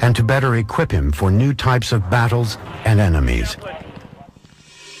 and to better equip him for new types of battles and enemies.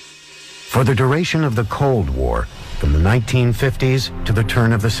 For the duration of the Cold War, from the 1950s to the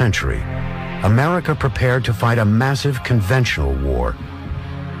turn of the century, America prepared to fight a massive conventional war,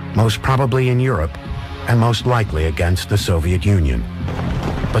 most probably in Europe, and most likely against the Soviet Union.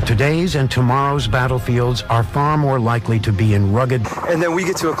 But today's and tomorrow's battlefields are far more likely to be in rugged... And then we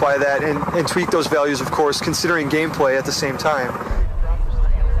get to apply that and tweak those values, of course, considering gameplay at the same time.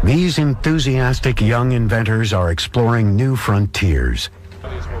 These enthusiastic young inventors are exploring new frontiers.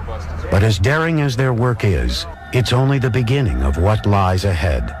 But as daring as their work is, it's only the beginning of what lies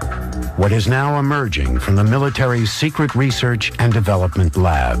ahead. What is now emerging from the military's secret research and development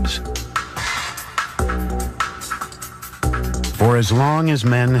labs. For as long as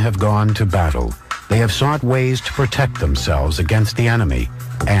men have gone to battle, they have sought ways to protect themselves against the enemy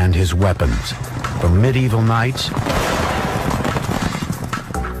and his weapons, from medieval knights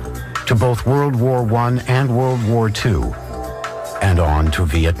to both World War I and World War II, and on to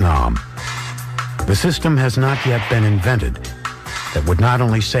Vietnam. The system has not yet been invented that would not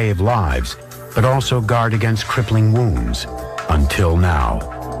only save lives, but also guard against crippling wounds, until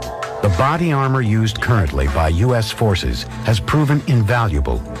now. The body armor used currently by U.S. forces has proven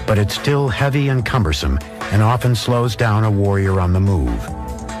invaluable, but it's still heavy and cumbersome and often slows down a warrior on the move.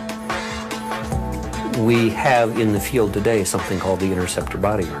 We have in the field today something called the interceptor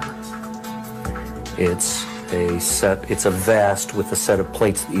body armor. It's a vest with a set of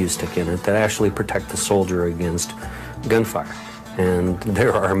plates that you stick in it that actually protect the soldier against gunfire. And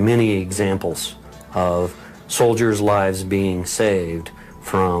there are many examples of soldiers' lives being saved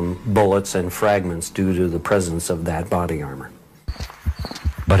from bullets and fragments due to the presence of that body armor.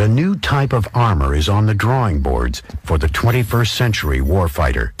 But a new type of armor is on the drawing boards for the 21st century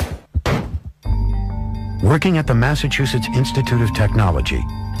warfighter. Working at the Massachusetts Institute of Technology,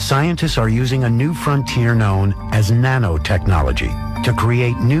 scientists are using a new frontier known as nanotechnology to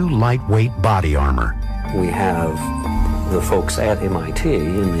create new lightweight body armor. We have the folks at MIT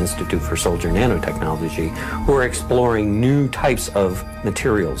in the Institute for Soldier Nanotechnology who are exploring new types of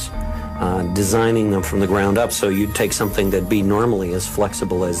materials designing them from the ground up. So you'd take something that'd be normally as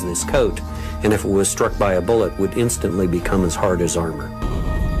flexible as this coat, and if it was struck by a bullet, would instantly become as hard as armor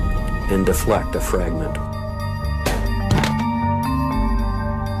and deflect a fragment.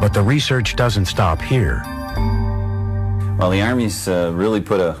 But the research doesn't stop here. Well, the Army's really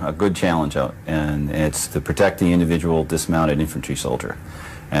put a good challenge out, and it's to protect the individual dismounted infantry soldier,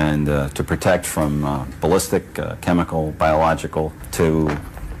 and to protect from ballistic, chemical, biological, to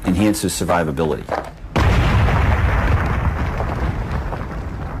enhance his survivability.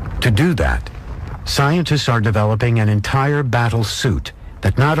 To do that, scientists are developing an entire battle suit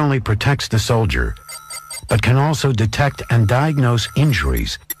that not only protects the soldier, but can also detect and diagnose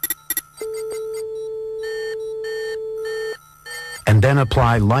injuries and then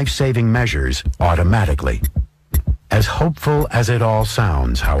apply life-saving measures automatically. As hopeful as it all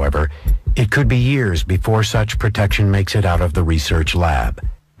sounds, however, it could be years before such protection makes it out of the research lab.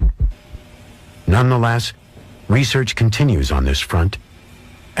 Nonetheless, research continues on this front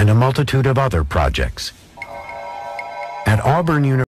and a multitude of other projects. At Auburn University,